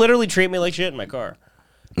 People literally treat me like shit in my car.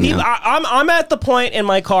 I'm at the point in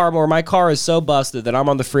my car where my car is so busted that I'm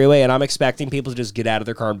on the freeway and I'm expecting people to just get out of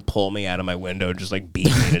their car and pull me out of my window and just like beat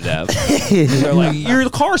me to death. And they're like, "Your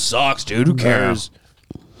car sucks, dude. Who cares?"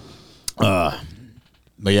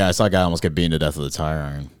 But yeah, I saw a guy almost get beaten to death with a tire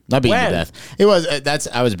iron. Not beaten When? to death. It was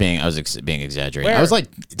I was being exaggerating. Where? I was like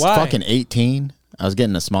Why? fucking 18. I was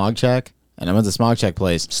getting a smog check, and I went to the smog check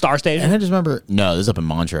place. Star Station And I just remember, no, this is up in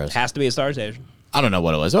Montrose. has to be a Star Station. I don't know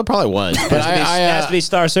what it was. It probably was. But Has to be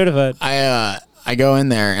Star certified. I go in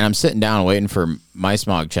there and I'm sitting down waiting for my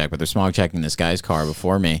smog check, but they're smog checking this guy's car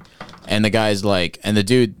before me. And the guy's like, and the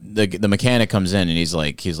dude, the mechanic comes in and he's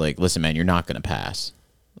like, listen, man, you're not going to pass.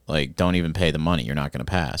 Like, don't even pay the money. You're not going to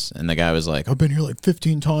pass. And the guy was like, I've been here like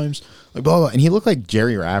 15 times. Like, blah, blah. And he looked like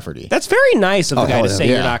Jerry Rafferty. That's very nice of the guy hell to yeah. say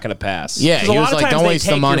you're Yeah. not going to pass. Yeah, 'Cause he a was lot of like, times "Don't they waste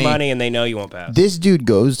the take money." your money and they know you won't pass. This dude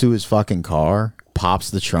goes to his fucking car, pops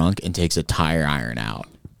the trunk, and takes a tire iron out.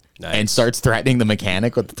 Nice. And starts threatening the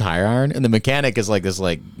mechanic with the tire iron. And the mechanic is like this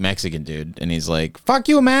like Mexican dude. And he's like, fuck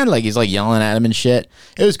you, man. Like he's like yelling at him and shit.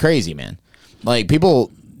 It was crazy, man. Like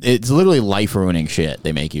people, it's literally life ruining shit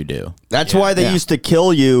they make you do. That's why they Yeah. used to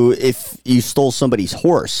kill you if you stole somebody's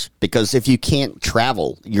horse. Because if you can't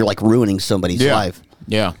travel, you're like ruining somebody's life.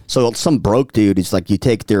 Yeah. So some broke dude, he's like, you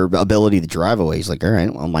take their ability to drive away. He's like, all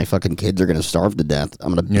right, well, my fucking kids are going to starve to death.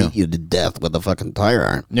 I'm going to beat you to death with a fucking tire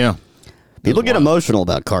iron. Yeah. People get emotional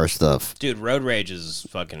about car stuff. Dude, road rage is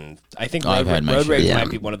fucking. I think I've had my road share. rage Yeah. might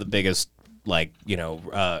be one of the biggest, like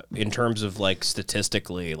in terms of like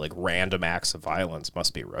statistically, like random acts of violence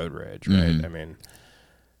must be road rage, right? I mean,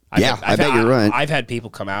 Yeah, I bet you're right. I've had people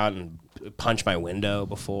come out and punch my window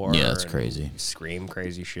before. Yeah, that's and crazy. Scream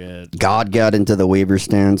crazy shit. God got into the waiver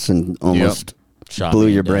stance and almost Shot blew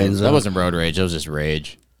me your down. brains That out. wasn't road rage. That was just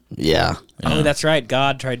rage. Yeah. Oh, that's right.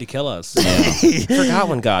 God tried to kill us. I forgot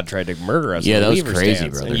when God tried to murder us. Yeah, in the that was Weaver crazy,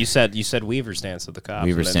 stance. brother. And you said Weaver stance at the cops.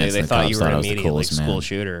 Weaver and then stance They and the thought cops you thought were I was the immediately coolest man. school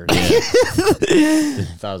shooter.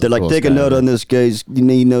 They're like, take a note on this guy's.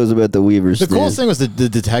 He knows about the Weaver The stance. coolest thing was the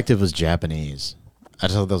detective was Japanese. I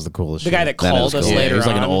just thought that was the coolest. The guy shit. that called us Yeah, later he was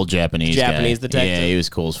like an on. old Japanese detective. Yeah, he was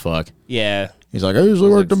cool as fuck. Yeah. He's like, I usually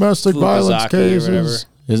work domestic violence Fukuzaki or whatever. cases.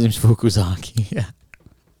 His name's Fukuzaki. Yeah.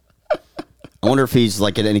 I wonder if he's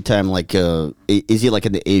like at any time like is he like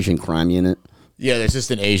in the Asian crime unit? Yeah, there's just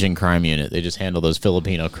an Asian crime unit. They just handle those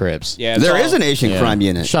Filipino Crips. Yeah. it's There all- is an Asian Yeah. crime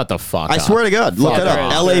unit. Shut the fuck up. I swear to God, look Fuck it up.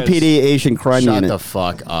 off. LAPD Asian crime Shut unit. the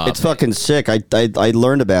fuck up. It's fucking sick. I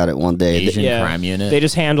learned about it one day. Asian Yeah. crime unit. They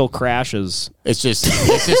just handle crashes. It's just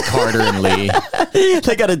Carter and Lee.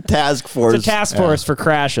 They got a task force. It's a task force for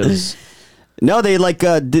crashes. No, they like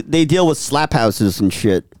they deal with slap houses and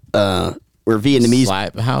shit. Where Vietnamese.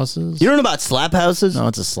 Slap houses? You don't know about slap houses? No,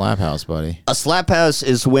 it's a slap house, buddy. A slap house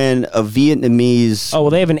is when a Vietnamese Oh, well,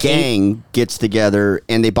 they have an gang gets together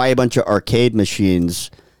and they buy a bunch of arcade machines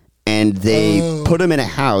and they put them in a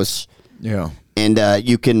house Yeah. and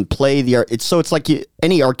you can play it's like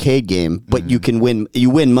any arcade game, but you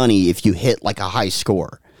win money if you hit like a high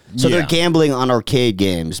score. So they're Yeah. gambling on arcade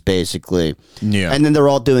games, basically. Yeah. And then they're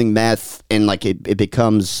all doing meth, and like it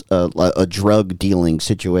becomes a drug dealing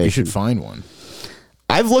situation. You should find one.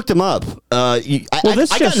 I've looked them up. I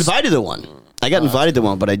got invited to one. I got invited to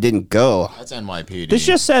one, but I didn't go. That's NYPD. This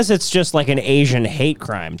just says it's just like an Asian hate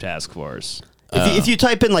crime task force. If you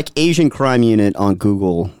type in like Asian crime unit on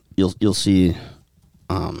Google, you'll see.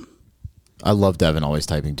 I love Devin always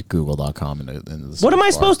typing to google.com. What am I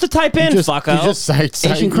supposed to type in, fucko? You just cite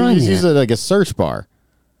Asian crime use unit. it like a search bar.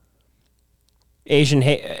 Asian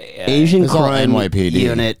hate. Asian It's all crime NYPD.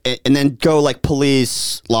 unit, and then go like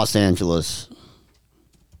police, Los Angeles.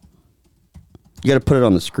 You got to put it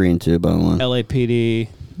on the screen too, by the way. LAPD.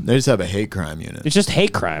 They just have a hate crime unit. It's just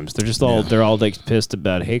hate crimes. They're just all they're all like pissed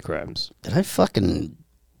about hate crimes. Did I fucking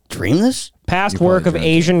dream this? Past You work of probably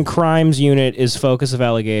Asian Crimes Unit is focus of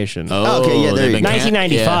allegation. Okay, yeah, there they've you been go.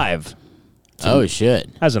 1995. Oh,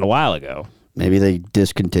 shit. That was a while ago. Maybe they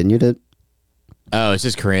discontinued it. Oh, it's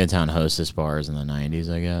just Koreatown hostess bars in the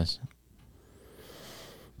 90s, I guess.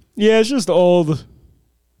 Yeah, it's just old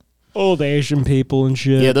Asian people and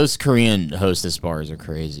shit. Yeah, those Korean hostess bars are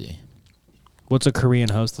crazy. What's a Korean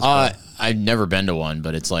hostess bar? I've never been to one,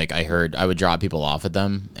 but it's like I heard I would drop people off at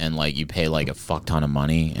them, and like you pay like a fuck ton of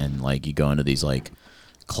money, and like you go into these like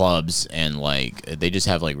clubs, and like they just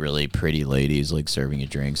have like really pretty ladies like serving you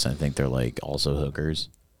drinks. I think they're like also hookers,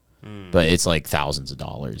 but it's like thousands of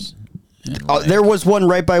dollars. And, like, There was one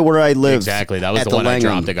right by where I lived. exactly, that was at the one I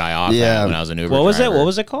Langham. dropped a guy off Yeah. at when I was an Uber What was it? driver. What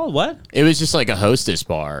was it called? What? It was just like a hostess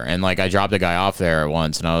bar, and like I dropped a guy off there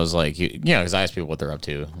once, and I was like, because I asked people what they're up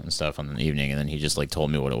to and stuff on the evening, and then he just like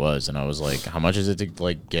told me what it was, and I was like, how much is it to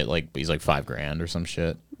like get like? He's like $5,000 or some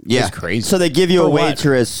shit. Yeah, It's crazy. So they give you For a what?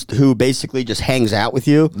 waitress who basically just hangs out with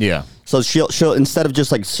you. Yeah. So she'll instead of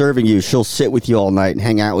just like serving you, she'll sit with you all night and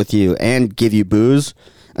hang out with you and give you booze.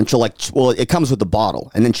 And she'll it comes with the bottle,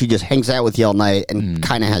 and then she just hangs out with you all night and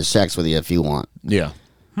kind of has sex with you if you want. Yeah.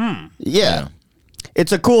 Yeah.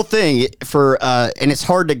 It's a cool thing and it's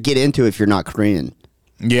hard to get into if you're not Korean.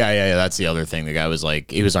 Yeah. That's the other thing. The guy was like,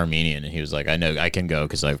 he was Armenian, and he was like, I know I can go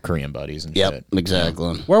because I have Korean buddies and shit.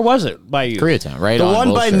 exactly. Where was it by you? Koreatown, right? The on one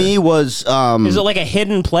by Wilshire. me was Is it like a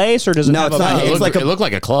hidden place or does it No, have it's a not. It It's looked, like it looked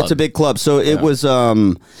like a club. It's a big club. So it was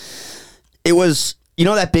you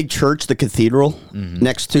know that big church, the cathedral,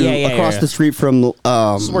 next to Yeah, across the street from This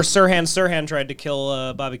is where Sirhan tried to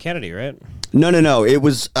kill Bobby Kennedy, right? No. It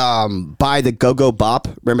was by the Go-Go Bop.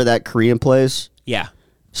 Remember that Korean place? Yeah.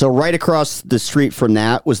 So right across the street from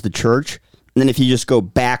that was the church. And then if you just go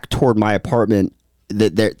back toward my apartment,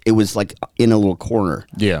 it was like in a little corner.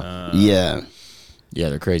 Yeah. Yeah. Yeah,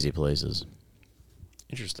 they're crazy places.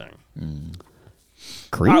 Interesting.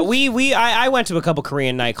 Korean? I went to a couple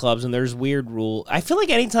Korean nightclubs and there's weird rule. I feel like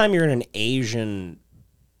anytime you're in an Asian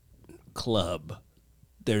club,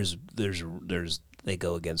 there's they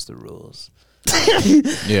go against the rules.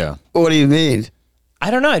 Yeah. What do you mean? I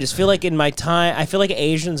don't know. I just feel like in my time, I feel like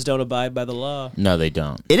Asians don't abide by the law. No, they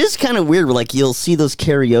don't. It is kind of weird. Like you'll see those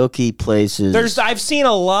karaoke places. I've seen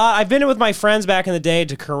a lot. I've been with my friends back in the day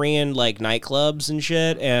to Korean like nightclubs and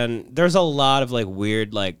shit, and there's a lot of like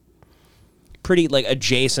weird like pretty like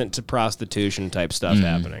adjacent to prostitution type stuff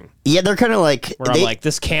happening. Yeah, they're kind of like Where I'm like,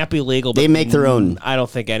 this can't be legal. But they make their own. I don't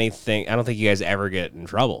think you guys ever get in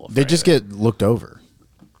trouble. They for just anything. get looked over.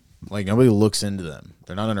 Like nobody looks into them.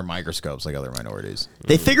 They're not under microscopes like other minorities.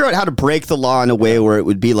 They figure out how to break the law in a way where it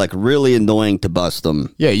would be like really annoying to bust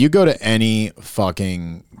them. Yeah, you go to any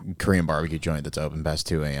fucking Korean barbecue joint that's open past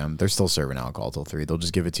 2 a.m. They're still serving alcohol till 3. They'll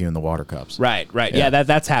just give it to you in the water cups. Right. Yeah,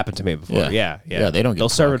 that's happened to me before. Yeah. Yeah. They don't give They'll a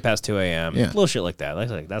serve fuck. it past 2 a.m. Yeah. Little shit like that.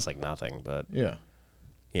 That's like nothing, but Yeah,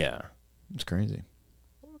 yeah. it's crazy.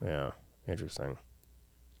 Yeah. Interesting.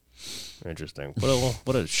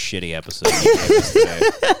 What a shitty episode you gave us today.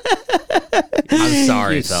 I'm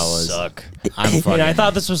sorry, You fellas. suck. I'm fucking. I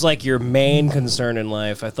thought this was like your main concern in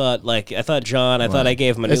life. I thought I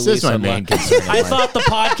gave him a new This lease is my on main life. concern in I life. thought the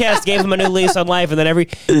podcast gave him a new lease on life, and then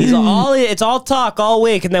it's all talk all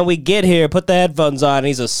week, and then we get here, put the headphones on, and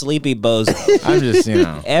he's a sleepy bozo. I'm just,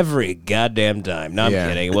 Every goddamn time. No, I'm Yeah.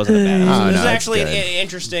 kidding. It wasn't a bad. Oh, This is no, it's actually good.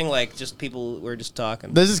 interesting. Like just people we're just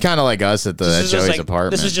talking. This is kind of like us at This is just Joey's like-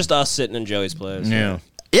 apartment. This is just us sitting in Joey's place. yeah.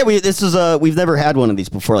 Yeah, we've never had one of these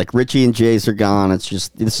before. Like Richie and Jace are gone. I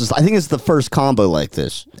think it's the first combo like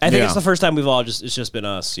this. I think Yeah. it's the first time it's just been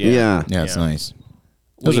us. Yeah. Yeah, it's nice.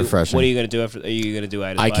 What Those are are fresh. What are you gonna do after? Are you gonna do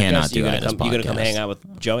Ida's I podcast? cannot do you gonna Ida's come, You gonna come podcast. hang out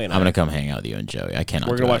with Joey and I? I'm gonna come hang out with you and Joey. I cannot.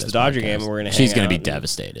 We're do gonna watch Ida's the Dodger podcast. game, and we're gonna She's hang gonna out be and-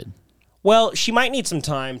 devastated. Well, she might need some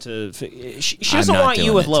time to. She I'm doesn't not want you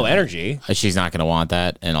doing with it low tonight. energy. She's not gonna want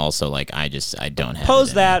that, and also like I don't have.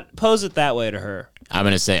 Pose it in me. Pose it that way to her. I'm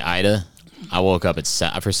gonna say Ida. I woke up at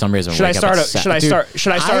for some reason. Should I start a Dude,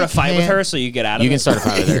 fight with can't- her so you get out of it? You can start a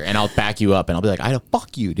fight with her, and I'll back you up, and I'll be like, Ida,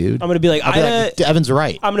 fuck you, dude. I'm gonna be like, I'll be Ida. like, Evan's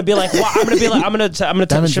right. I'm gonna be like, I'm gonna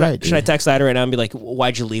Devin's should, right, should I dude. text Ida right now and be like,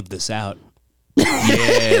 why'd you leave this out?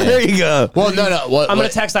 There you go. Well, no. I'm gonna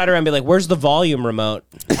text Ida and be like, where's the volume remote?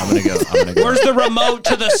 I'm gonna go. Where's the remote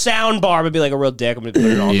to the sound bar? I'm gonna be like a real dick. I'm gonna put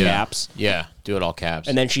it in all caps. Yeah, do it all caps.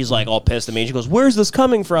 And then she's like all pissed at me. She goes, where's this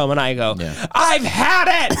coming from? And I go, Yeah. I've had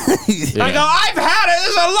it. I go, I've had it. This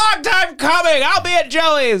is a long time coming. I'll be at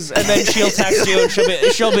Joey's. And then she'll text you and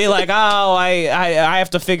she'll be like, oh, I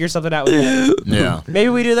have to figure something out with you. yeah, Maybe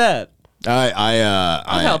we do that.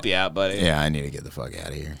 I'll help you out, buddy. Yeah, I need to get the fuck out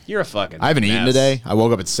of here. You're a fucking I haven't eaten mess. today. I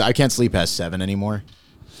woke up I can't sleep past 7 anymore.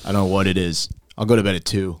 I don't know what it is. I'll go to bed at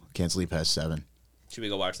 2. Can't sleep past 7. Should we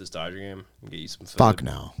go watch this Dodger game? Get you some food. Fuck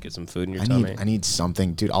no. Get some food in your I tummy. need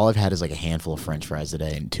something, dude. All I've had is like a handful of French fries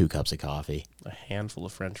today and 2 cups of coffee. A handful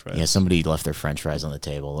of French fries. Yeah, somebody left their French fries on the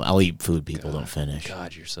table. I'll eat food people don't finish.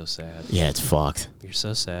 God, you're so sad. Yeah, it's fucked. You're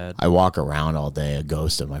so sad. I walk around all day a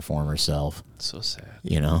ghost of my former self. So sad.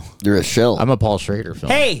 You know, You're a shell. I'm a Paul Schrader film.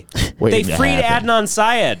 Hey, Waiting they to freed happen. Adnan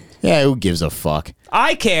Syed. Yeah, who gives a fuck?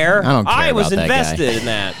 I care. I don't care I was about that guy. invested in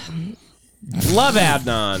that. Love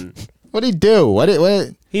Adnan. What'd he do? What?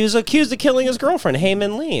 He was accused of killing his girlfriend,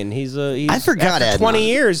 Heyman Lean. He's I forgot after Adnan. 20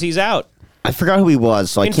 years, he's out. I forgot who he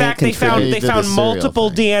was, so I In can't fact, they found He they did found the serial multiple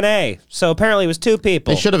thing. DNA. So apparently, it was 2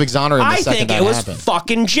 people. They should have exonerated him the I second think that it was happened.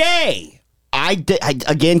 fucking Jay. I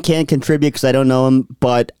again can't contribute because I don't know him,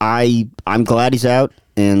 but I'm glad he's out.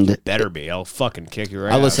 And Better be. I'll fucking kick your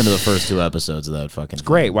ass. I listened to the first 2 episodes of that fucking.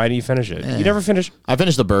 Great. Why didn't you finish it? You never finished. I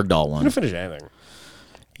finished the Bergdahl You one. didn't finish anything.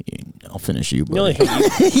 I'll finish you, The only buddy.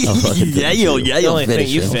 thing you, the only thing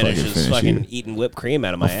you I'll finish fucking is finish fucking you. eating whipped cream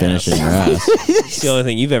out of my ass. Finish in your ass. It's the only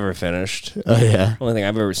thing you've ever finished. Oh yeah. The only thing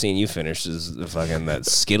I've ever seen you finish is the fucking that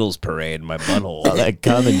Skittles parade in my butthole. All that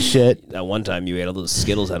cum and shit That one time you ate all those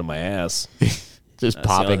Skittles out of my ass. just That's the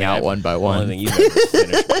popping only out thing one by The only one. thing you've ever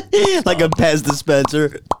finished. like a Pez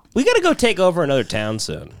dispenser. We got to go take over another town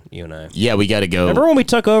soon, you and I. Yeah, we got to go. Remember when we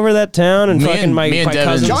took over that town and Me fucking and- my me and my Devin-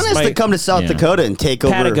 cousins? John has my- to come to South Yeah. Dakota and take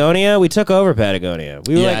over. Patagonia. We took over Patagonia.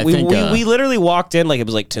 We were Yeah, like, I we, think, we literally walked in like it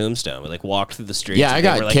was like Tombstone. We like walked through the streets. Yeah, I and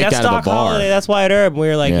got they were like, kicked that's out of the Doc bar. Holliday, that's Wyatt Earp. And we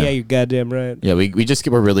were like, Yeah. yeah, you're goddamn right. Yeah, we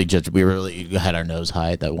really had our nose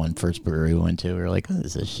high at that one first brewery we went to. We were like, oh,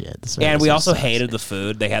 this is shit. This And we this also sucks. hated the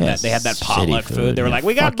food. They had Yeah, that shitty potluck food. They were food. like,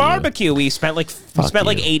 we Yeah, got fuck you. barbecue. We spent like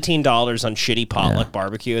you. $18 on shitty potluck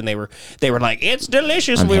barbecue, and they were like, it's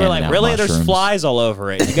delicious. I'm And we were handing like, out really? There's mushrooms. flies all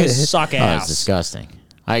over it. You guys suck Oh, it's ass. disgusting.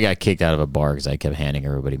 I got kicked out of a bar because I kept handing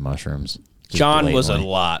everybody mushrooms. Just John was a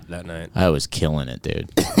blatantly. lot that night. I was killing it, dude.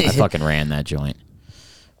 I fucking ran that joint.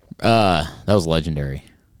 That was legendary.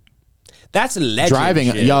 That's legend.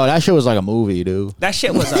 Driving, shit. yo, that shit was like a movie, dude. That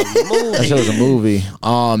shit was a movie. That shit was a movie.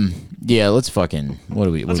 Yeah, let's fucking. What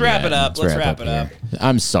do we? Let's wrap it up. Let's wrap it up. here.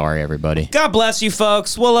 I'm sorry, everybody. God bless you,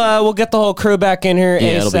 folks. We'll get the whole crew back in here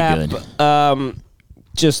Yeah, it'll be ASAP.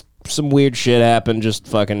 Just some weird shit happened. Just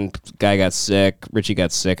fucking guy got sick. Richie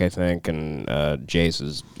got sick, I think, and Jace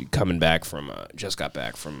is coming back from just got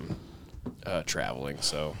back from traveling.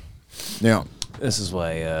 So Yeah. this is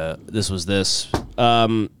why this was this.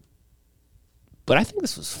 But I think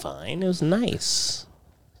this was fine. It was nice.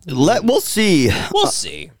 We'll see. We'll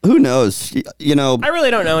see. Who knows? You know, I really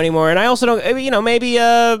don't know anymore, and I also don't. You know, maybe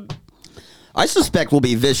I suspect we'll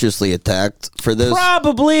be viciously attacked for this.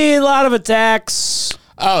 probably a lot of attacks.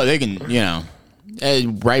 Oh, they can,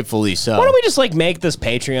 rightfully so. Why don't we just like make this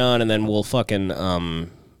Patreon and then we'll fucking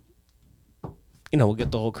we'll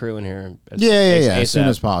get the whole crew in here. Yeah, as soon ASAP.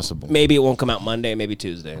 as possible. Maybe it won't come out Monday, maybe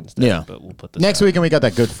Tuesday instead. Yeah. But we'll put this Next out. weekend we got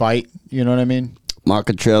that good fight. You know what I mean?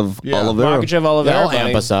 Makachev, Oliveira. Makachev Oliveira. That'll amp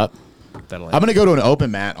buddy. us up. That'll I'm gonna go to an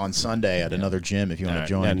open mat on Sunday at another gym if you want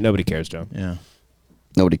to All right. join. Yeah, nobody cares, Joe. Yeah.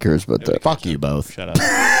 Nobody cares about that. Fuck you both. Shut up.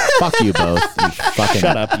 Fuck you both. You fucking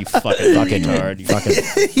Shut up, you fucking retard. You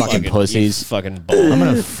fucking pussies. You fucking bald. I'm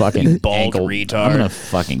gonna fucking bald ankle, retard. I'm gonna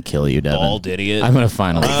fucking kill you, Devin. Bald idiot. I'm gonna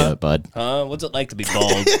finally do it, bud. What's it like to be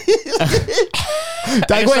bald?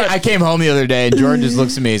 I came home the other day and Jordan just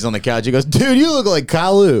looks at me. He's on the couch. He goes, "Dude, you look like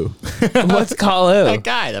Kalu." What's Kalu? That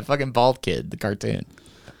guy, that fucking bald kid, the cartoon.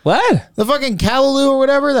 What? The fucking Kalu or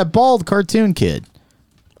whatever, that bald cartoon kid.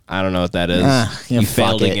 I don't know what that is. Yeah, You fuck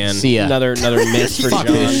failed it. again. See ya. Another miss for Fuck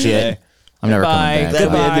John this shit. today. I'm never Bye. coming back.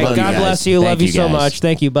 Goodbye. Love you God guys. bless you. Thank Love you so guys. much.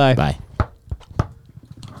 Thank you. Bye. Bye.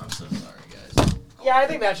 Yeah, I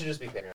think that should just be